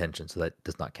in contention, so that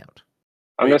does not count.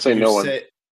 I'm going to say no one.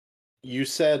 You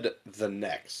said the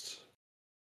next.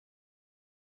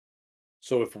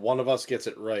 So if one of us gets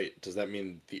it right, does that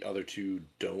mean the other two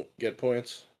don't get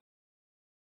points?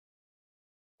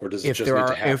 Or does it just need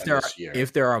to happen this year?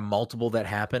 If there are multiple that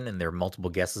happen and there are multiple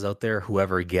guesses out there,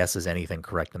 whoever guesses anything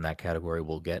correct in that category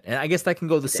will get. And I guess that can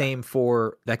go same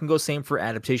for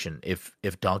adaptation.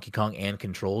 If Donkey Kong and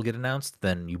Control get announced,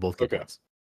 then you both get points.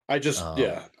 I just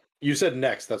you said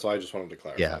next, that's why I just wanted to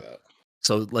clarify that.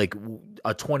 So like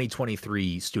a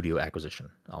 2023 studio acquisition.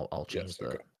 I'll change Yes, the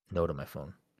okay. note on my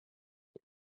phone.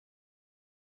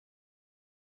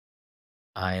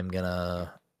 I am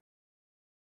gonna,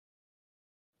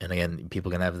 and again,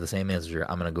 people can have the same answer.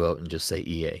 I'm gonna go out and just say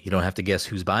EA. You don't have to guess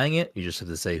who's buying it. You just have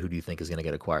to say who do you think is gonna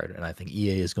get acquired. And I think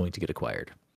EA is going to get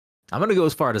acquired. I'm gonna go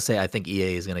as far to say I think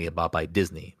EA is gonna get bought by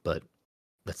Disney, but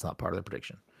that's not part of the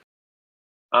prediction.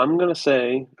 I'm gonna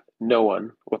say no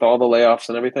one with all the layoffs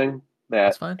and everything.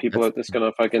 That's That fine. people are just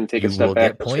gonna fucking take a You step will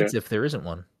back get this points year. if there isn't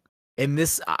one. In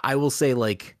this, I will say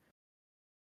like,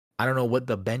 I don't know what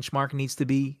the benchmark needs to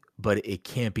be, but it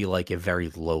can't be like a very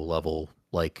low level,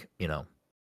 like, you know,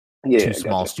 Yeah, two I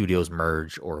small gotcha. studios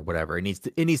merge or whatever. It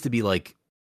needs to be like,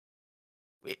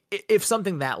 if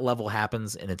something that level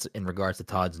happens and it's in regards to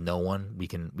Todd's no one, we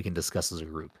can discuss as a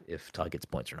group if Todd gets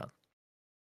points or not.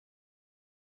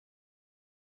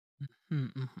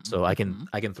 So I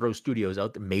can throw studios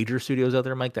out there, major studios out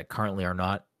there, Mike, that currently are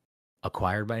not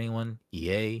acquired by anyone.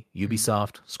 EA,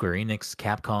 Ubisoft, Square Enix,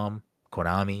 Capcom,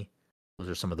 Konami. Those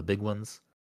are some of the big ones.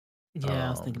 Yeah, I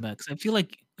was thinking about it, 'cause I feel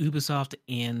like Ubisoft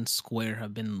and Square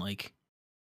have been like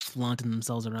flaunting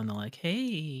themselves around. They're like,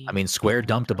 hey. I mean, Square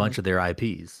dumped a bunch of their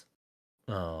IPs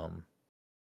to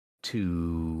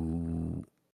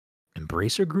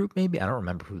Embracer Group, maybe? I don't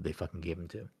remember who they fucking gave them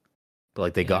to. But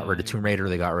like they got rid of Tomb Raider,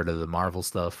 they got rid of the Marvel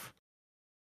stuff.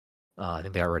 I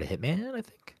think they got rid of Hitman, I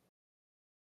think.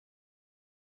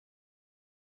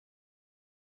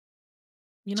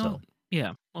 You know,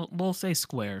 yeah, we'll say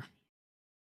Square.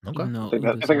 Okay. Even though I think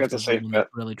that's a Ubisoft is the safe one bet.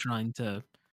 that's really trying to,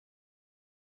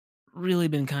 really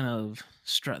been kind of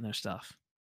strutting their stuff.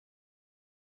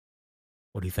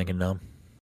 What are you thinking, Noam?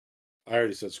 I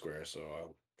already said Square, so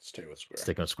I'll stay with Square.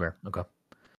 Sticking with Square. Okay.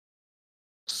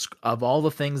 Of all the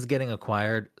things getting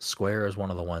acquired, Square is one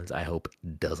of the ones I hope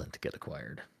doesn't get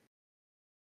acquired.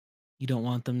 You don't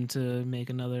want them to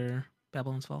make another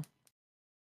Babylon's Fall?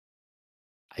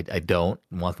 I don't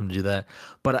want them to do that.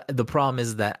 But the problem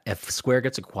is that if Square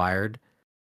gets acquired,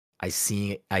 I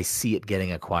see it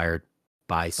getting acquired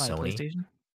by Sony. PlayStation?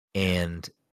 And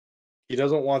he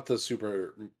doesn't want the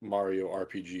Super Mario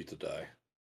RPG to die.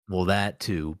 Well, that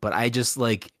too. But I just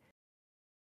like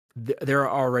there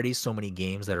are already so many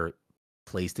games that are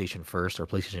PlayStation first or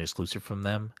PlayStation exclusive from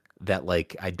them that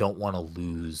like I don't want to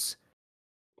lose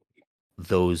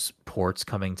those ports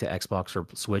coming to Xbox or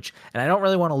Switch, and I don't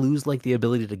really want to lose like the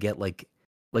ability to get like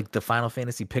the Final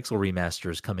Fantasy Pixel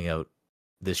remasters coming out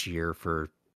this year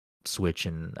for Switch,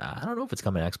 and I don't know if it's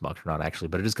coming to Xbox or not actually,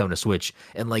 but it is coming to Switch,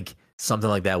 and like something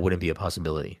like that wouldn't be a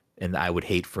possibility, and I would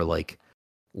hate for like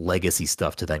legacy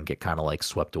stuff to then get kind of like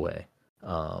swept away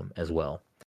as well.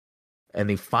 And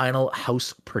the final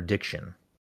house prediction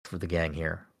for the gang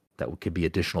here that could be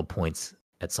additional points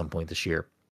at some point this year,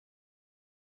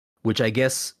 which I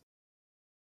guess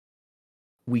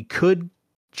we could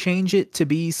change it to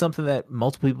be something that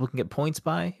multiple people can get points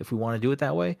by if we want to do it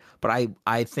that way. But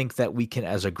I think that we can,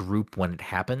 as a group, when it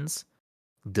happens,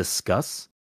 discuss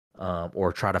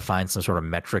or try to find some sort of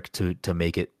metric to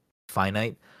make it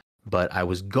finite. But I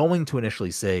was going to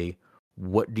initially say,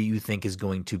 what do you think is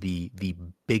going to be the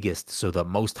biggest, so the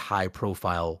most high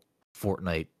profile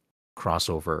Fortnite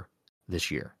crossover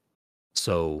this year?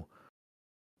 So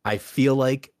I feel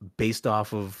like based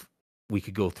off of, we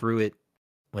could go through it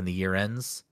when the year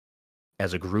ends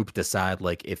as a group, decide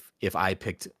like if I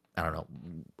picked, I don't know,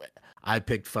 I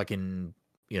picked fucking,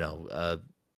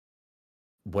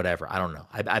 whatever. I don't know.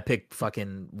 I picked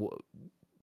fucking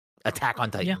Attack on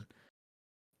Titan. Yeah.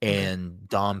 And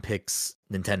Dom picks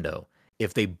Nintendo.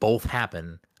 If they both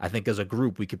happen, I think as a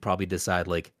group, we could probably decide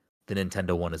like the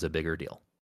Nintendo one is a bigger deal.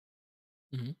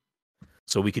 Mm-hmm.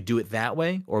 So we could do it that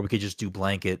way, or we could just do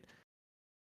blanket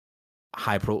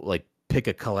like pick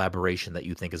a collaboration that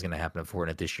you think is going to happen in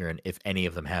Fortnite this year, and if any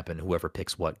of them happen, whoever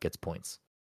picks what gets points.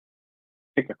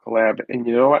 Pick a collab, and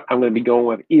you know what? I'm going to be going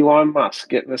with Elon Musk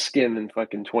getting a skin in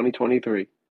fucking 2023.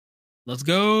 Let's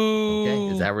go.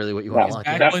 Okay, is that really what you want to lock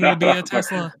in? Back when there'll be a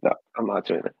Tesla. No, I'm not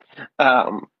doing it.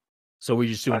 So we're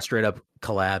just doing straight up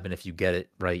collab, and if you get it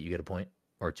right, you get a point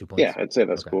or 2 points? Yeah, I'd say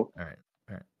that's cool. All right.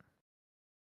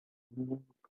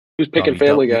 Who's picking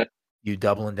Family Guy? You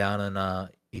doubling down on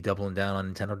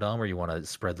Nintendo, Dom, or you want to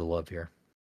spread the love here?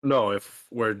 No, if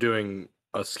we're doing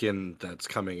a skin that's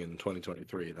coming in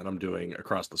 2023, then I'm doing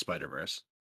Across the Spider-Verse.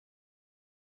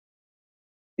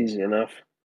 Easy enough.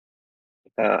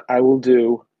 I will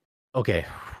do. Okay.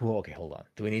 Well, okay, hold on.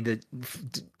 Do we need to?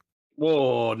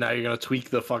 Whoa! Now you're gonna tweak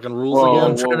the fucking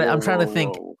rules again. I'm trying to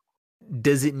think.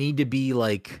 Does it need to be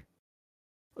like?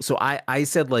 So I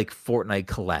said like Fortnite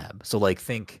collab. So like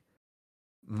think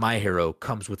My Hero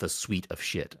comes with a suite of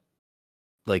shit.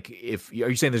 Like, are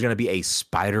you saying there's going to be a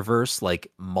Spider-Verse,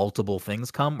 like multiple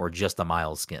things come, or just a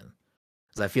Miles skin?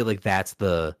 Because I feel like that's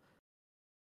the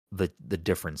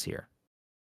difference here.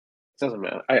 It doesn't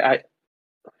matter.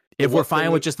 If we're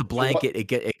fine with just the blanket,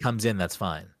 it comes in. That's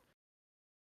fine.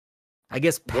 I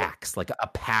guess packs, like a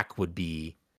pack, would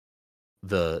be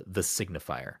the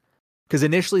signifier. Because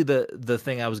initially the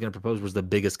thing I was going to propose was the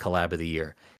biggest collab of the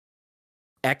year.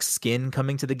 X skin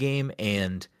coming to the game,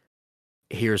 and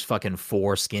here's fucking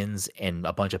 4 skins and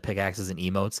a bunch of pickaxes and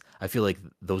emotes. I feel like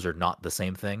those are not the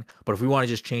same thing. But if we want to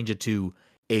just change it to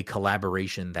a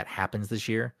collaboration that happens this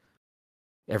year,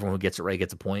 everyone who gets it right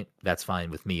gets a point. That's fine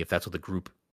with me if that's what the group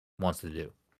wants to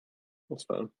do. That's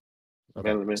fine.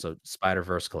 Okay, so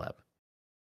Spider-Verse collab.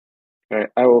 All right,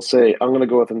 I will say I'm going to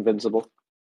go with Invincible.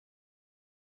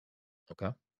 Okay.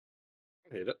 I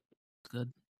hate it.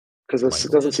 Good. Because this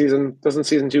doesn't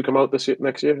season 2 come out this year,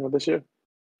 next year or this year?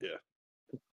 Yeah.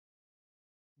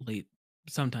 Late,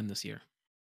 sometime this year.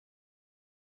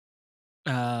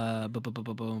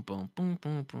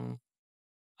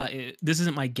 This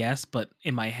isn't my guess, but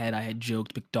in my head I had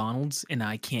joked McDonald's, and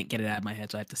I can't get it out of my head,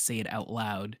 so I have to say it out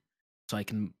loud so I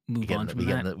can move on from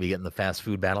that. We getting the fast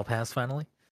food battle pass finally?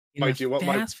 Mike, do you want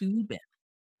my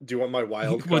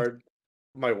wild card?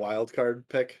 My wild card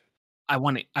pick? I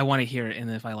want to hear it, and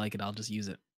if I like it, I'll just use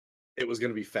it. It was going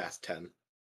to be Fast 10.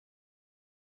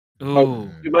 Oh,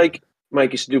 Mike,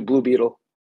 you should do Blue Beetle.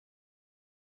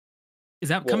 Is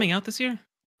that coming out this year?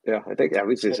 Yeah, I think at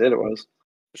least they said it was.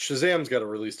 Shazam's got a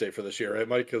release date for this year, right,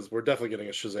 Mike? Because we're definitely getting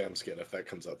a Shazam skin if that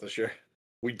comes out this year.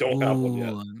 We don't have one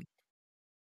yet.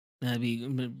 That'd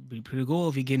be pretty cool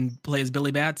if you can play as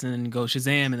Billy Batson and go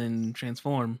Shazam and then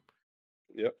transform.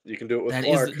 Yep, you can do it with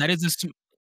Clark.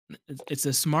 It's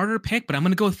a smarter pick, but I'm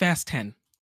going to go with Fast 10.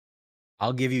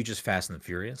 I'll give you just Fast and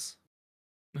Furious.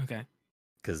 Okay.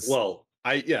 Because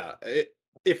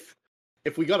if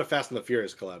we got a Fast and the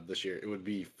Furious collab this year, it would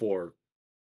be for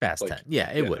Fast 10.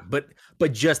 Yeah, it would.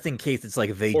 But just in case it's like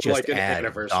if they just add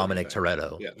Dominic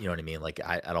Toretto, you know what I mean? Like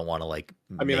I don't want to like.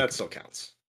 I mean that still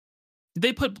counts.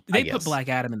 They put Black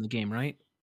Adam in the game, right?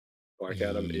 Black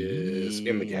Adam is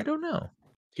in the game. I don't know.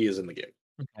 He is in the game.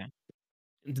 Okay.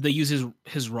 Did they use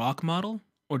his Rock model,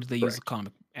 or did they use the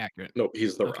comic accurate? No,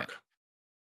 he's the Rock.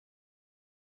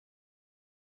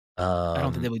 I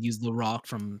don't think they would use the Rock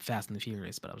from Fast and the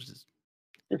Furious, but I was just,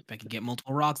 if I could get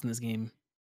multiple Rocks in this game.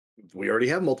 We already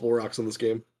have multiple Rocks in this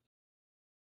game.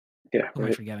 Yeah. Who am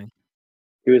I forgetting?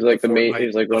 He was like the main. He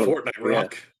was like the Fortnite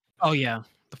Rock. Oh yeah,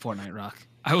 the Fortnite Rock.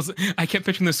 I kept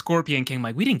picturing the Scorpion King.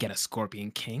 Like, we didn't get a Scorpion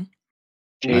King.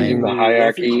 Changing the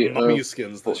hierarchy of mummy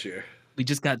skins this year. We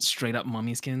just got straight up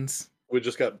mummy skins. We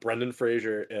just got Brendan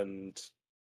Fraser and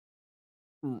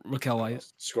Raquel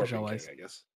Weisz. Scorpion King, I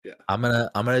guess. Yeah. I'm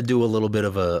gonna do a little bit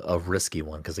of a risky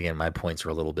one because again my points are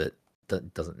a little bit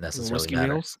doesn't necessarily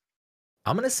matter. Reels?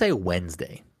 I'm gonna say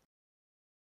Wednesday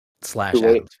 / Addams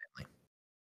Family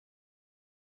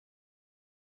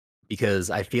because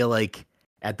I feel like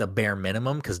at the bare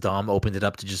minimum, because Dom opened it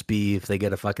up to just be if they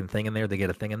get a fucking thing in there, they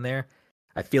get a thing in there.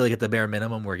 I feel like at the bare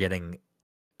minimum we're getting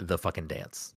the fucking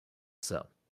dance. So.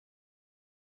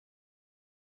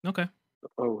 Okay.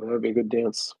 Oh, that would be a good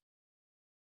dance.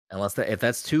 Unless if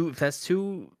that's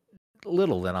too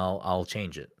little, then I'll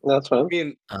change it. That's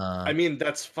fine. I mean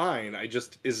that's fine. I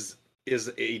just is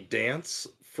a dance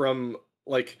from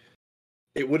like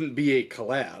it wouldn't be a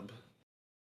collab.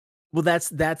 Well,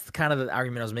 that's kind of the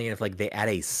argument I was making. If like they add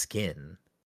a skin,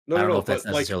 I don't know if that's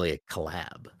necessarily a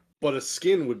collab. But a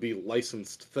skin would be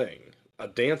licensed thing. A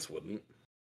dance wouldn't.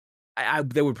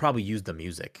 They would probably use the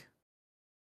music.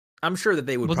 I'm sure that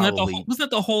they would wasn't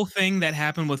that the whole thing that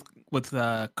happened with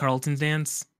Carlton's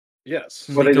dance? Yes.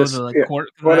 Well, they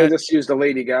just used the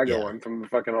Lady Gaga one from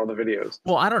fucking all the videos.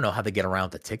 Well, I don't know how they get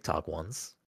around the TikTok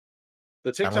ones.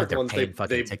 The TikTok ones,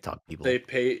 they TikTok people. They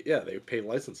pay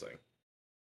licensing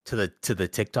to the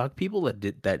TikTok people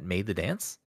that made the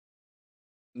dance.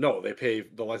 No, they pay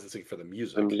the licensing for the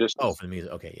music. For the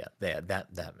music. Okay, yeah,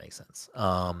 that makes sense.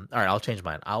 All right, I'll change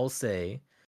mine. I'll say.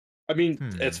 I mean,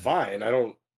 it's fine. I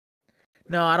don't.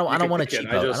 No, I don't want to cheap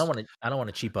out. I don't want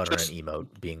to cheap out on an emote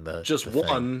being the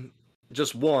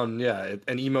one. Yeah.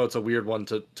 An emote's a weird one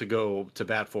to go to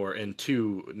bat for, and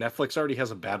 2, Netflix already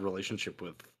has a bad relationship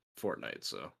with Fortnite,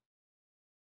 so.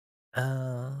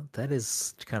 That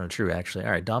is kind of true, actually.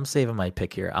 All right, Dom's saving my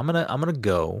pick here. I'm gonna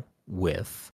go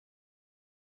with.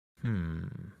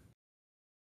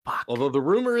 Fuck. Although the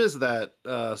rumor is that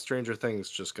Stranger Things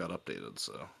just got updated,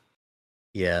 so.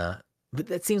 Yeah, but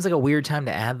that seems like a weird time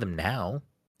to add them now.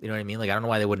 You know what I mean? Like, I don't know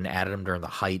why they wouldn't add them during the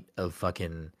height of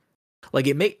fucking Like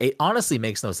it honestly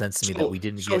makes no sense to me that we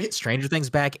didn't get Stranger Things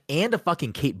back and a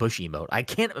fucking Kate Bush emote. I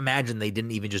can't imagine they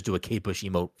didn't even just do a Kate Bush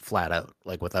emote flat out,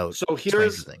 like without Stranger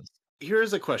Things.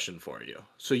 Here's a question for you.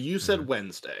 So you said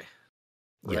Wednesday,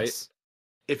 right? Yes.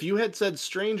 If you had said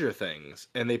Stranger Things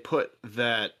and they put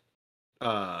that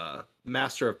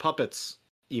Master of Puppets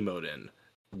emote in,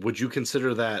 would you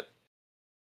consider that?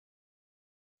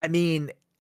 I mean,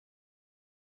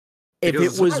 if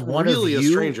it was one of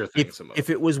you, if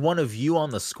it was one of you on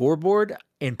the scoreboard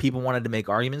and people wanted to make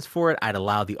arguments for it, I'd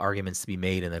allow the arguments to be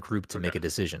made in the group to make a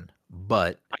decision.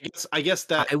 But I guess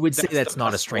that I would say that's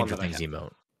not a Stranger Things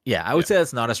emote. Yeah, I would say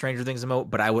that's not a Stranger Things emote,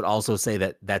 but I would also say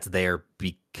that that's there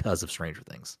because of Stranger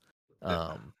Things,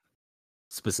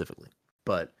 specifically.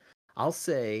 But I'll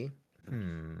say,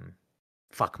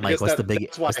 fuck, Mike. What's the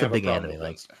big anime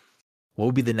like? What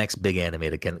would be the next big anime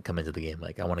to come into the game?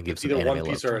 Like, I want to give some either anime One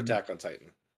Piece or Attack on Titan.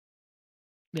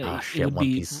 Yeah, shit, One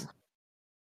Piece.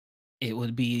 It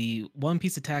would be One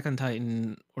Piece, Attack on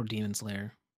Titan, or Demon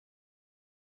Slayer.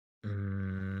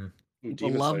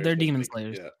 People love their Demon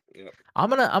Slayers. Yeah. I'm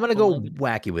gonna go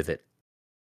wacky with it,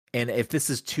 and if this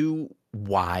is too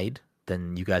wide,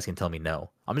 then you guys can tell me no.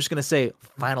 I'm just gonna say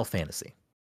Final Fantasy.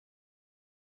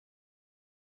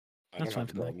 That's fine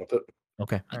for me.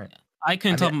 Okay, all right. I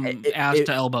couldn't tell them ass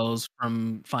to elbows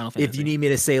from Final Fantasy. If you need me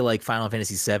to say like Final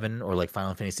Fantasy 7 or like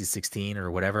Final Fantasy 16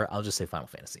 or whatever, I'll just say Final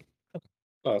Fantasy. Okay.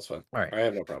 Oh, that's fine. All right. I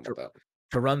have no problem with that.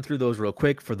 To run through those real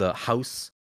quick for the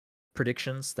house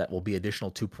predictions, that will be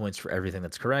additional 2 points for everything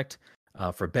that's correct.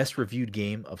 For best reviewed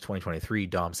game of 2023,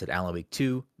 Dom said Alan Wake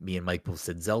 2, me and Mike both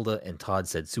said Zelda, and Todd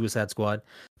said Suicide Squad.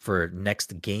 For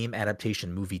next game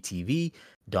adaptation movie TV,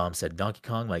 Dom said Donkey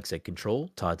Kong, Mike said Control,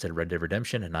 Todd said Red Dead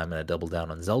Redemption, and I'm going to double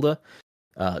down on Zelda.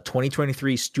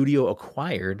 2023 studio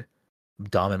acquired,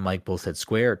 Dom and Mike both said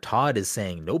Square. Todd is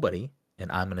saying nobody, and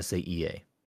I'm going to say EA.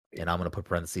 And I'm going to put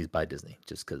parentheses by Disney,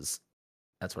 just because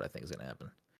that's what I think is going to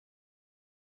happen.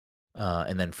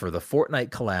 And then for the Fortnite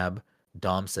collab,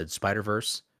 Dom said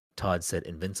Spider-Verse, Todd said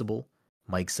Invincible,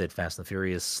 Mike said Fast and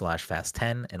Furious / Fast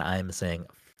 10, and I'm saying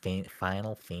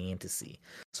Final Fantasy.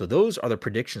 So those are the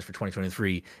predictions for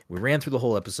 2023. We ran through the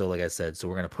whole episode, like I said, so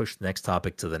we're going to push the next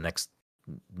topic to the next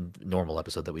normal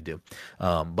episode that we do.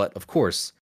 But of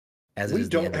course, as we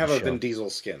don't have a Vin Diesel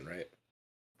skin, right?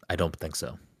 I don't think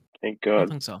so. Thank God. I don't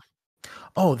think so.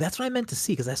 Oh, that's what I meant to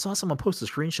see, because I saw someone post a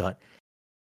screenshot.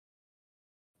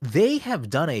 They have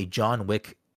done a John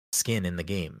Wick skin in the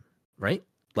game, right?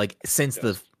 Like since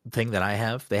the thing that I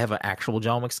have, they have an actual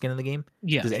John Wick skin in the game.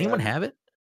 Yeah. Does anyone have it?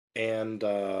 And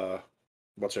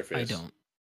what's her face? I don't.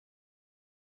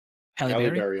 Halle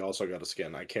Berry also got a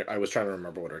skin. I was trying to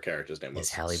remember what her character's name was.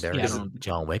 Is Halle Berry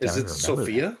John Wick? Is it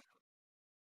Sophia? That.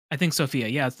 I think Sophia.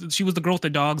 Yeah, she was the girl with the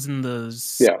dogs in the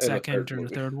second or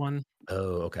third one.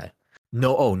 Oh, okay.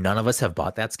 No, none of us have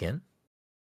bought that skin.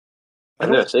 I've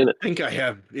never seen it. I think I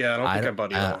have. Yeah, I don't think I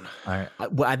bought either one. All right.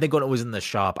 Well, I think when it was in the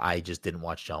shop, I just didn't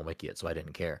watch John Wick yet, so I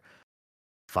didn't care.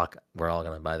 Fuck, we're all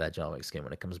gonna buy that John Wick skin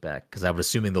when it comes back, because I was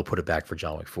assuming they'll put it back for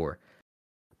John Wick 4.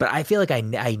 But I feel like I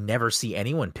never see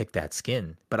anyone pick that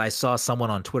skin. But I saw someone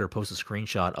on Twitter post a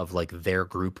screenshot of like their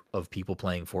group of people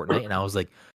playing Fortnite, and I was like,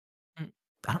 I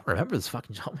don't remember this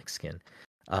fucking John Wick skin.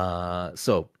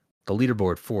 So the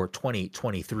leaderboard for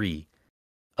 2023.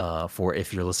 For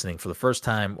if you're listening for the first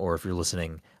time, or if you're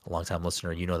listening a long time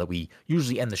listener, you know that we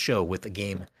usually end the show with a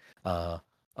game of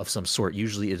some sort.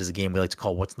 Usually it is a game we like to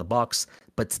call What's in the Box.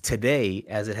 But today,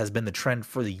 as it has been the trend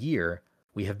for the year,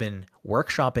 we have been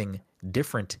workshopping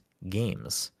different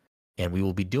games, and we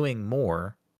will be doing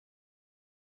more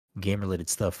game-related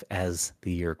stuff as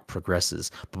the year progresses.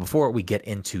 But before we get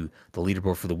into the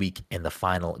leaderboard for the week and the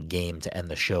final game to end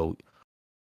the show,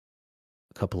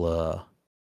 a couple of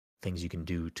things you can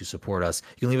do to support us.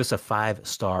 You can leave us a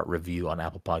 5-star review on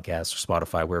Apple Podcasts or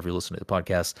Spotify, wherever you listen to the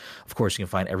podcast. Of course, you can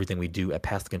find everything we do at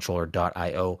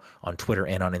passthecontroller.io, on Twitter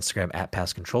and on Instagram at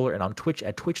passcontroller, and on Twitch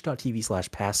at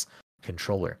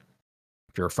twitch.tv/passcontroller.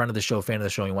 If you're a friend of the show, fan of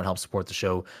the show, and you want to help support the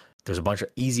show, there's a bunch of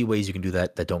easy ways you can do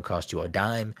that don't cost you a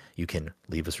dime. You can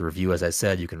leave us a review, as I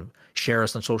said. You can share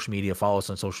us on social media, follow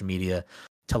us on social media,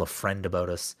 tell a friend about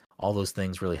us. All those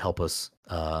things really help us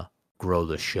grow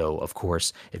the show. Of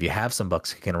course, if you have some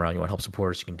bucks kicking around, you want to help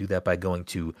support us, you can do that by going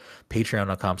to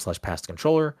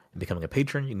patreon.com/passthecontroller and becoming a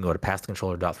patron. You can go to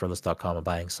passthecontroller.threadless.com and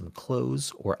buying some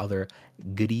clothes or other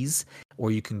goodies,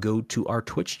 or you can go to our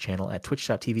Twitch channel at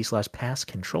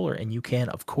twitch.tv/passcontroller, and you can,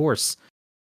 of course,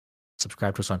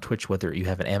 Subscribe to us on Twitch, whether you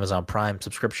have an Amazon Prime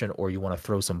subscription or you want to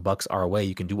throw some bucks our way.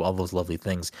 You can do all those lovely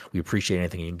things. We appreciate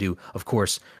anything you can do. Of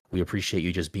course, we appreciate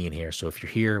you just being here. So if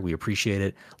you're here, we appreciate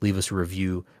it. Leave us a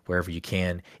review wherever you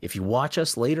can. If you watch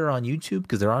us later on YouTube,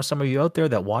 because there are some of you out there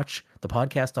that watch the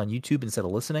podcast on YouTube instead of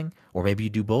listening, or maybe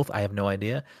you do both. I have no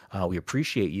idea. We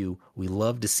appreciate you. We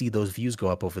love to see those views go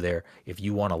up over there. If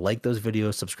you want to like those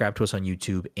videos, subscribe to us on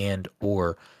YouTube and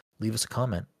or leave us a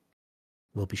comment.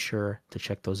 We'll be sure to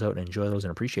check those out and enjoy those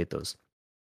and appreciate those.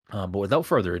 But without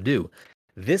further ado,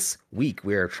 this week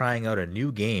we are trying out a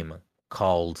new game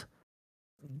called,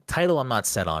 title I'm not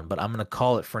set on, but I'm going to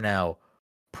call it for now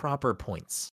Proper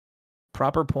Points.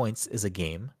 Proper Points is a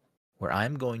game where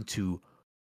I'm going to,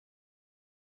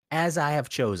 as I have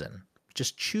chosen,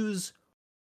 just choose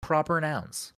proper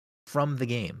nouns from the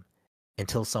game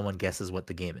until someone guesses what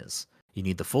the game is. You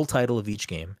need the full title of each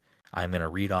game. I'm going to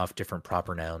read off different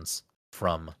proper nouns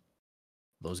from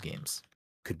those games.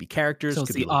 Could be characters, So could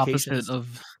it's be the locations.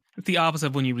 opposite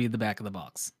of when you read the back of the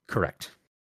box. Correct.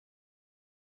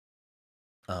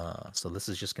 So this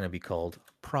is just going to be called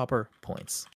Proper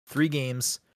Points. 3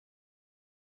 games,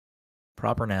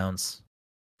 proper nouns.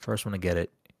 First one to get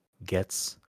it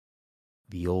gets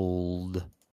the old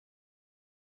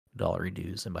dollary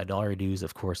dues. And by dollary dues,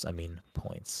 of course, I mean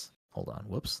points. Hold on.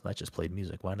 Whoops. That just played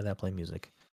music. Why did that play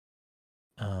music?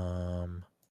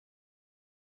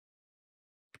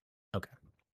 Okay.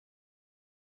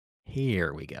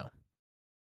 Here we go.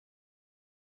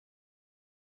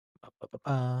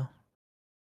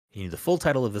 You need the full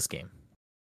title of this game.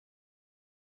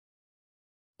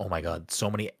 Oh my god, so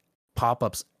many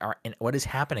pop-ups are. And what is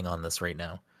happening on this right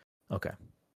now? Okay.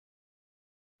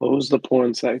 Close the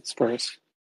porn sites first.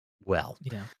 Well,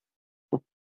 Yeah.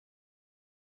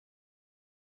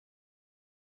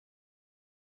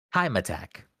 Time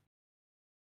Attack.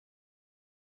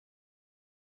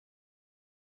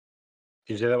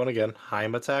 Can you say that one again?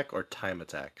 Time Attack or Time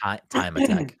Attack? Time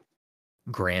Attack.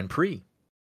 Grand Prix.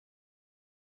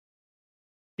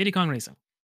 Diddy Kong Racing.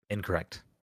 Incorrect.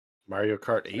 Mario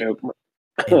Kart 8?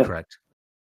 Incorrect.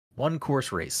 One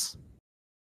Course Race.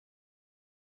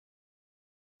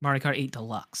 Mario Kart 8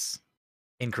 Deluxe.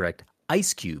 Incorrect.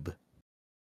 Ice Cube.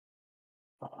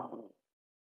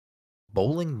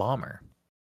 Bowling Bomber.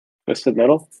 Twisted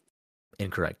Metal.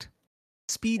 Incorrect.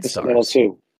 Speed Twisted Metal Stars.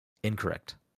 2.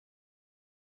 Incorrect.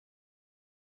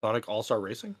 Sonic All-Star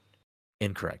Racing?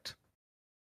 Incorrect.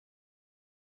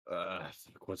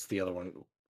 What's the other one?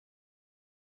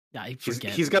 Yeah, I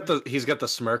forget. He's got the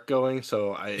smirk going,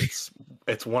 so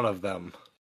it's one of them.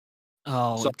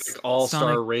 Oh, Sonic All-Star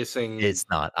Sonic... Racing. It's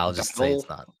not. I'll just Battle? say it's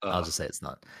not. I'll just say it's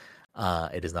not.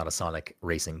 It is not a Sonic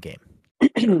racing game.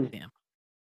 Damn.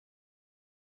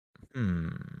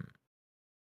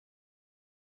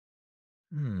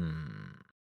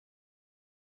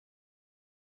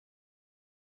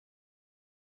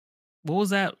 What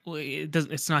was that?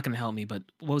 It's not going to help me, but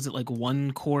what was it, like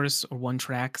one course or one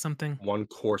track something? One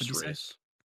course race.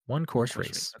 One course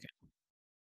race. Okay.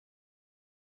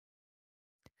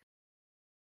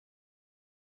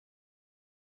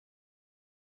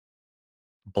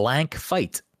 Blank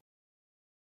Fight.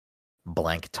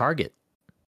 Blank Target.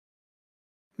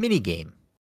 Minigame.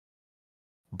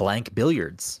 Blank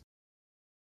Billiards.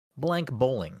 Blank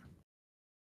Bowling.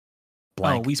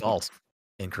 Blank Wii Golf. Sports.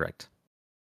 Incorrect.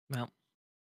 Well.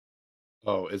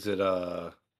 Oh, is it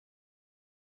Wii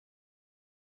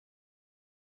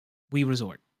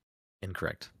Resort.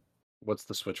 Incorrect. What's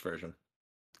the Switch version?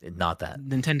 Not that.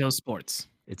 Nintendo Sports.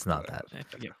 It's not that. I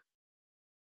forget.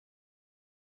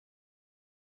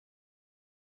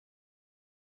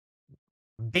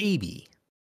 Baby.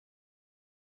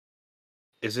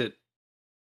 Is it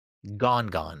Gone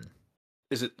Gone?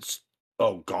 Is it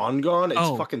Gone Gone? It's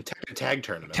Oh. fucking Tekken Tag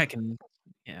Tournament. Tekken.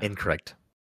 Yeah. Incorrect.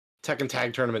 Tekken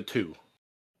Tag Tournament 2.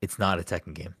 It's not a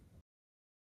Tekken game.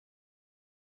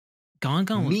 Gone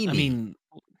Gone. Mimi. I mean.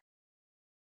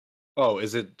 Oh,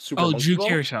 is it Super Monkey Drew Ball?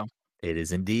 Carey Show. It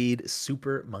is indeed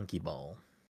Super Monkey Ball.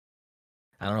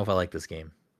 I don't know if I like this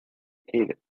game. Hate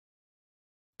it.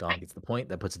 Dom gets the point.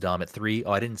 That puts Dom at 3.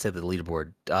 Oh, I didn't say the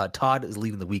leaderboard. Todd is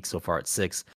leading the week so far at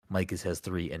 6. Mike has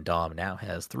 3, and Dom now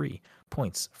has 3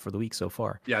 points for the week so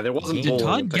far. Yeah, there wasn't Did bowling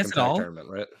Todd in guess Tekken it Tag all? Tournament,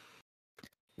 right?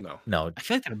 No. I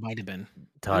feel like there might have been.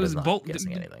 Todd was is not both-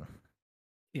 guessing anything.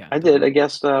 Yeah. I did. I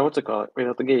guessed, what's it called? Right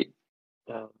out the gate.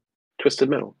 Twisted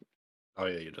Metal. Oh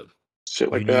yeah, you did.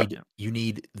 Shit like that. You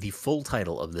need the full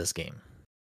title of this game.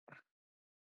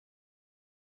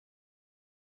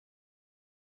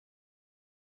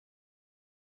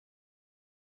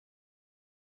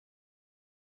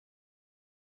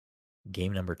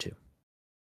 Game number 2.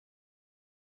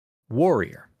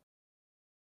 Warrior.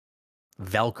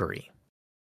 Valkyrie.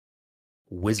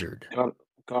 Wizard. God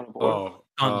of War.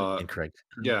 Incorrect.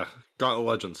 Yeah, Gauntlet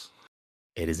Legends.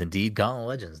 It is indeed Gauntlet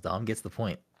Legends. Dom gets the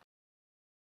point.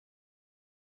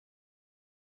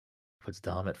 Puts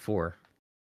Dom at 4.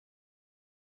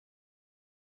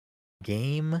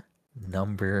 Game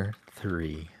number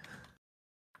 3.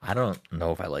 I don't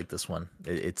know if I like this one.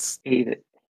 It's Hate it.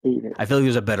 I feel like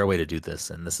there's a better way to do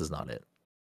this, and this is not it.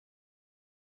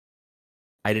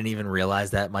 I didn't even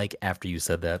realize that, Mike, after you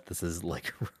said that. This is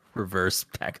like reverse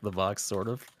back of the box, sort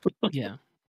of. Yeah.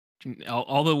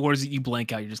 All the words that you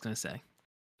blank out, you're just going to say.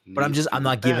 But I'm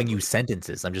not giving you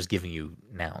sentences. I'm just giving you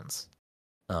nouns.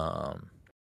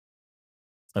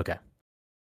 Okay.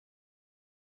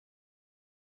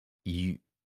 You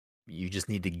just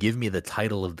need to give me the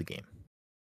title of the game.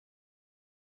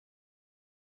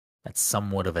 That's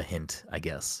somewhat of a hint, I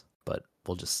guess. But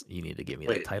you need to give me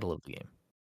the title of the game.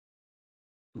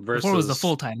 Before it was the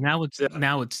full time. Now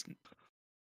it's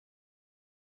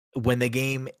when the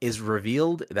game is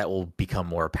revealed, that will become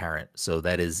more apparent. So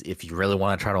that is, if you really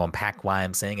want to try to unpack why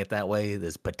I'm saying it that way,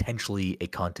 there's potentially a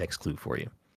context clue for you.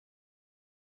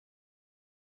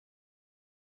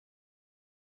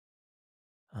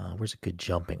 Where's a good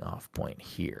jumping off point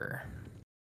here?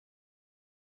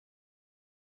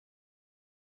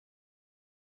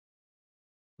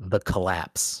 The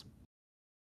Collapse.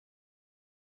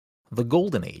 The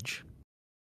Golden Age.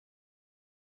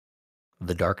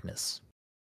 The Darkness.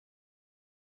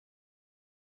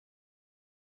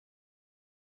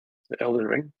 The Elden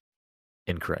Ring.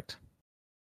 Incorrect.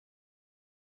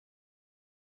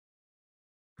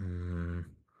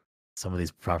 Some of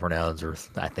these proper nouns are,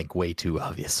 I think, way too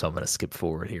obvious, so I'm going to skip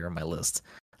forward here on my list.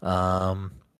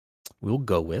 We'll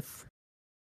go with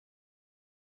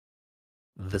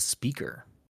The Speaker.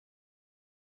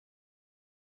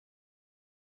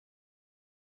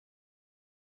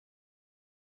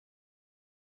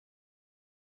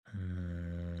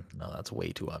 No, that's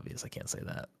way too obvious. I can't say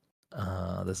that.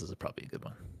 This is probably a good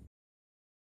one.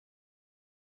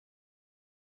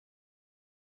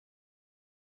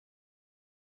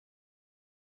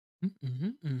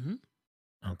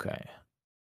 Okay.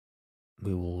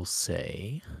 We will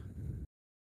say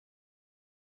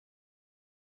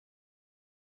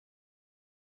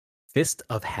Fist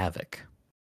of Havoc.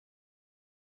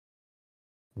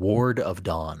 Ward of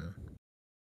Dawn.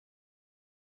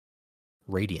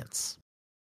 Radiance.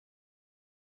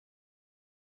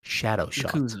 Shadow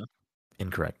Shot. Yakuza.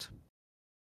 Incorrect.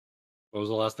 What was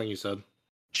the last thing you said?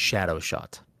 Shadow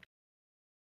Shot.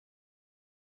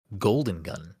 Golden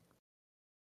Gun.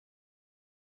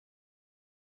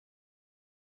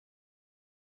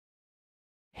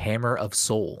 Hammer of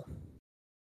Soul.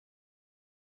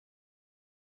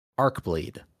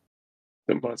 Arcblade.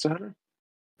 The Monster Hunter.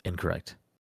 Incorrect.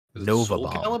 Is it Nova Soul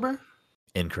Bomb. Calibur?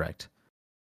 Incorrect.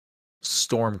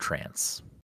 Storm Trance.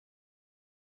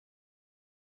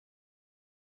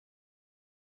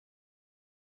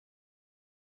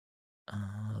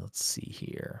 Let's see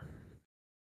here.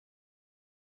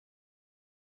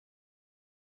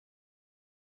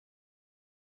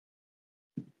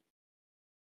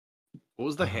 What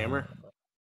was the hammer?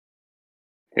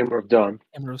 Hammer of Dawn.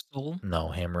 Hammer of Soul. No,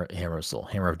 Hammer of Soul.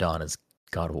 Hammer of Dawn is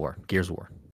God of War. Gears of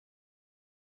War.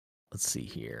 Let's see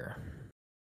here.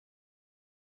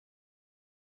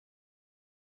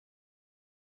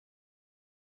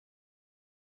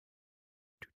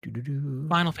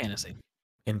 Final Fantasy.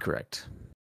 Incorrect.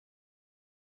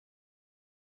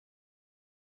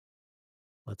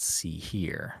 Let's see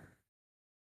here.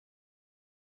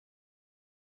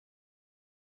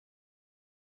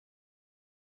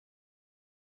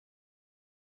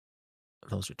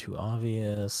 Those are too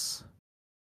obvious.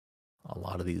 A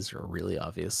lot of these are really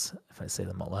obvious if I say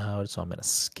them aloud, so I'm going to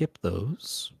skip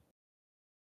those.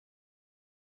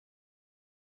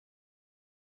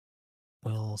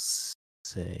 We'll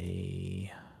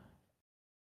say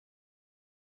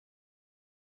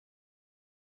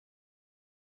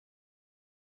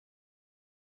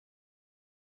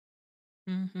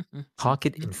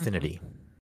Pocket Infinity.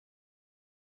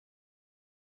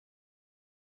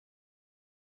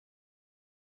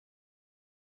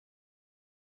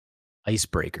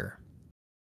 Icebreaker.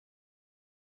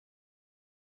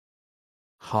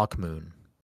 Hawkmoon.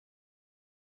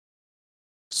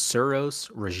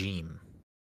 Suros Regime.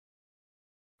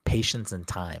 Patience and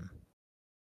Time.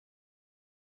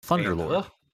 Thunderlord.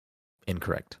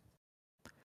 Incorrect.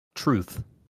 Truth.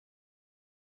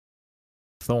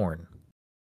 Thorn.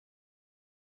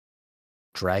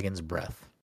 Dragon's Breath.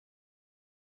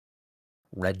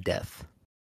 Red Death.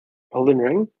 Elden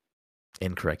Ring.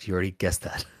 Incorrect. You already guessed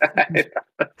that.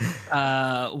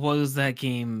 What was that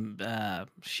game?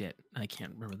 Shit, I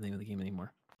can't remember the name of the game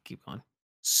anymore. Keep going.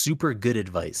 Super Good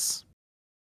Advice.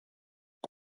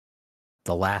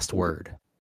 The Last Word.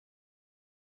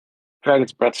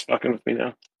 Dragon's Breath's fucking with me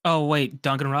now. Oh wait,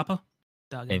 Danganronpa.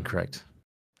 Incorrect.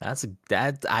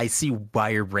 That I see why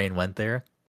your brain went there.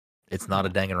 It's not a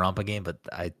Danganronpa game, but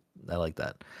I like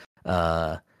that.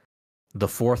 The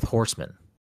Fourth Horseman.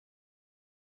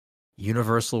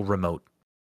 Universal Remote.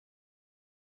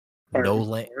 No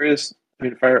Land.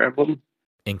 Fire Emblem.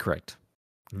 Incorrect.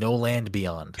 No Land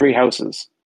Beyond. Three Houses.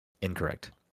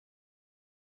 Incorrect.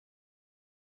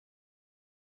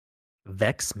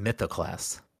 Vex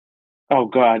Mythoclast. Oh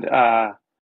God.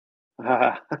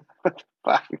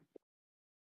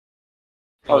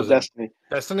 Oh, Destiny.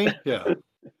 Destiny? Yeah.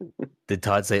 Did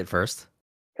Todd say it first?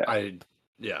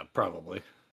 Yeah, probably.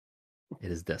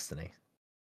 It is Destiny.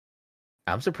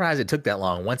 I'm surprised it took that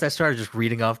long. Once I started just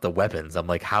reading off the weapons, I'm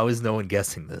like, how is no one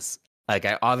guessing this? Like,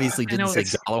 I obviously didn't say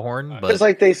Gjallarhorn, but it's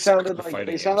like they sounded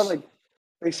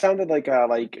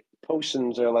like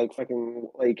potions or like fucking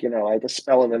like like a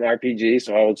spell in an RPG.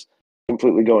 So I was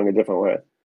completely going a different way.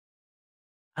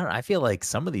 I don't know. I feel like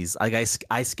some of these, like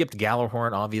I skipped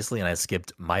Gjallarhorn obviously, and I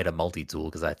skipped Mida Multi-Tool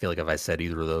because I feel like if I said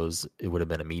either of those, it would have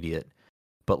been immediate.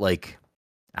 But like,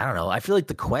 I don't know. I feel like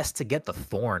the quest to get the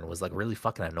thorn was like really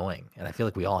fucking annoying, and I feel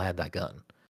like we all had that gun.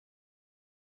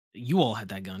 You all had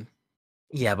that gun.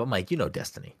 Yeah, but Mike, you know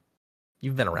Destiny.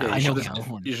 You've been around. I know.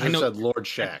 You should have said Lord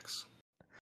Shaxx.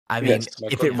 I mean,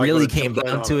 if it really came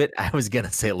down to it, I was going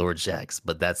to say Lord Shaxx,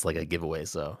 but that's like a giveaway.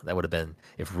 So that would have been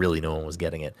if really no one was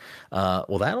getting it.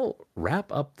 Well, that'll wrap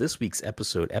up this week's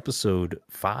episode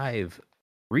 5,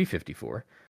 354.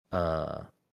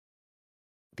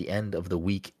 The end of the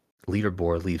week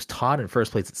leaderboard leaves Todd in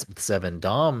first place at 7,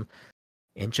 Dom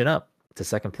inching up to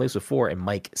second place with 4, and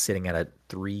Mike sitting at a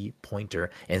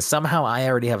 3-pointer. And somehow I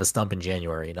already have a stump in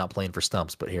January, not playing for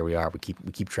stumps, but here we are. We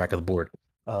keep track of the board.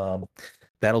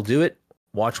 That'll do it.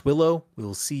 Watch Willow. We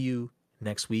will see you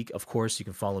next week. Of course, you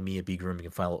can follow me at BGroom. You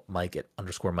can follow Mike at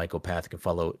 _MikeOpath. You can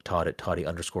follow Todd at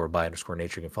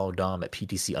Toddy_by_nature. You can follow Dom at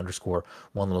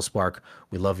PTC_OneLittleSpark.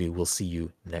 We love you. We'll see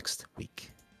you next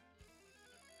week.